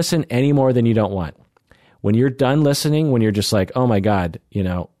 but don't listen any more than you don't want. When you're done listening, when you're just like, oh my God,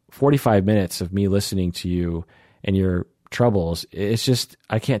 45 minutes of me listening to you and your troubles, it's just,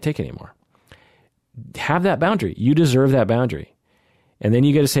 I can't take it anymore. Have that boundary. You deserve that boundary. And then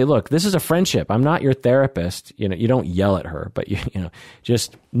you get to say, look, this is a friendship. I'm not your therapist. You don't yell at her, but you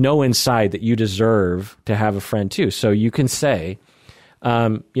just know inside that you deserve to have a friend too. So you can say,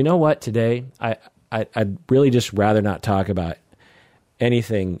 you know what, today, I'd really just rather not talk about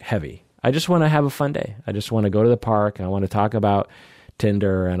anything heavy. I just want to have a fun day. I just want to go to the park. And I want to talk about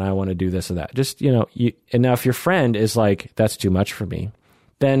Tinder, and I want to do this and that. Just, and now if your friend is like, that's too much for me,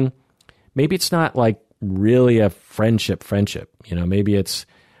 then maybe it's not like really a friendship. Maybe it's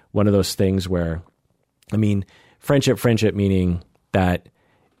one of those things where, friendship meaning that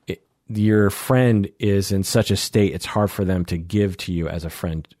your friend is in such a state, it's hard for them to give to you as a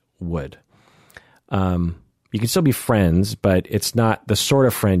friend would. You can still be friends, but it's not the sort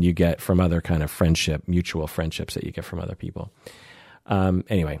of friend you get from other kind of friendship, mutual friendships that you get from other people.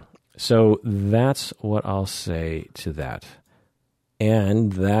 Anyway, so that's what I'll say to that.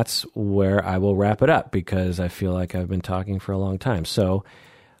 And that's where I will wrap it up, because I feel like I've been talking for a long time. So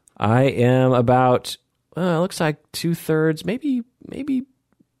I am about, it looks like 2/3, maybe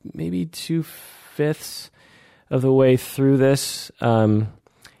 2/5 of the way through this.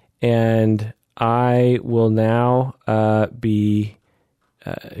 And I will now be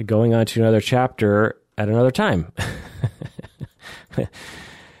going on to another chapter at another time.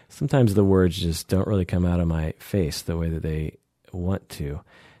 Sometimes the words just don't really come out of my face the way that they want to.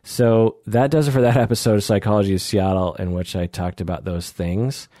 So that does it for that episode of Psychology of Seattle, in which I talked about those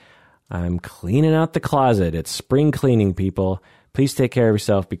things. I'm cleaning out the closet. It's spring cleaning, people. Please take care of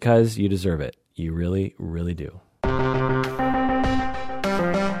yourself, because you deserve it. You really, really do.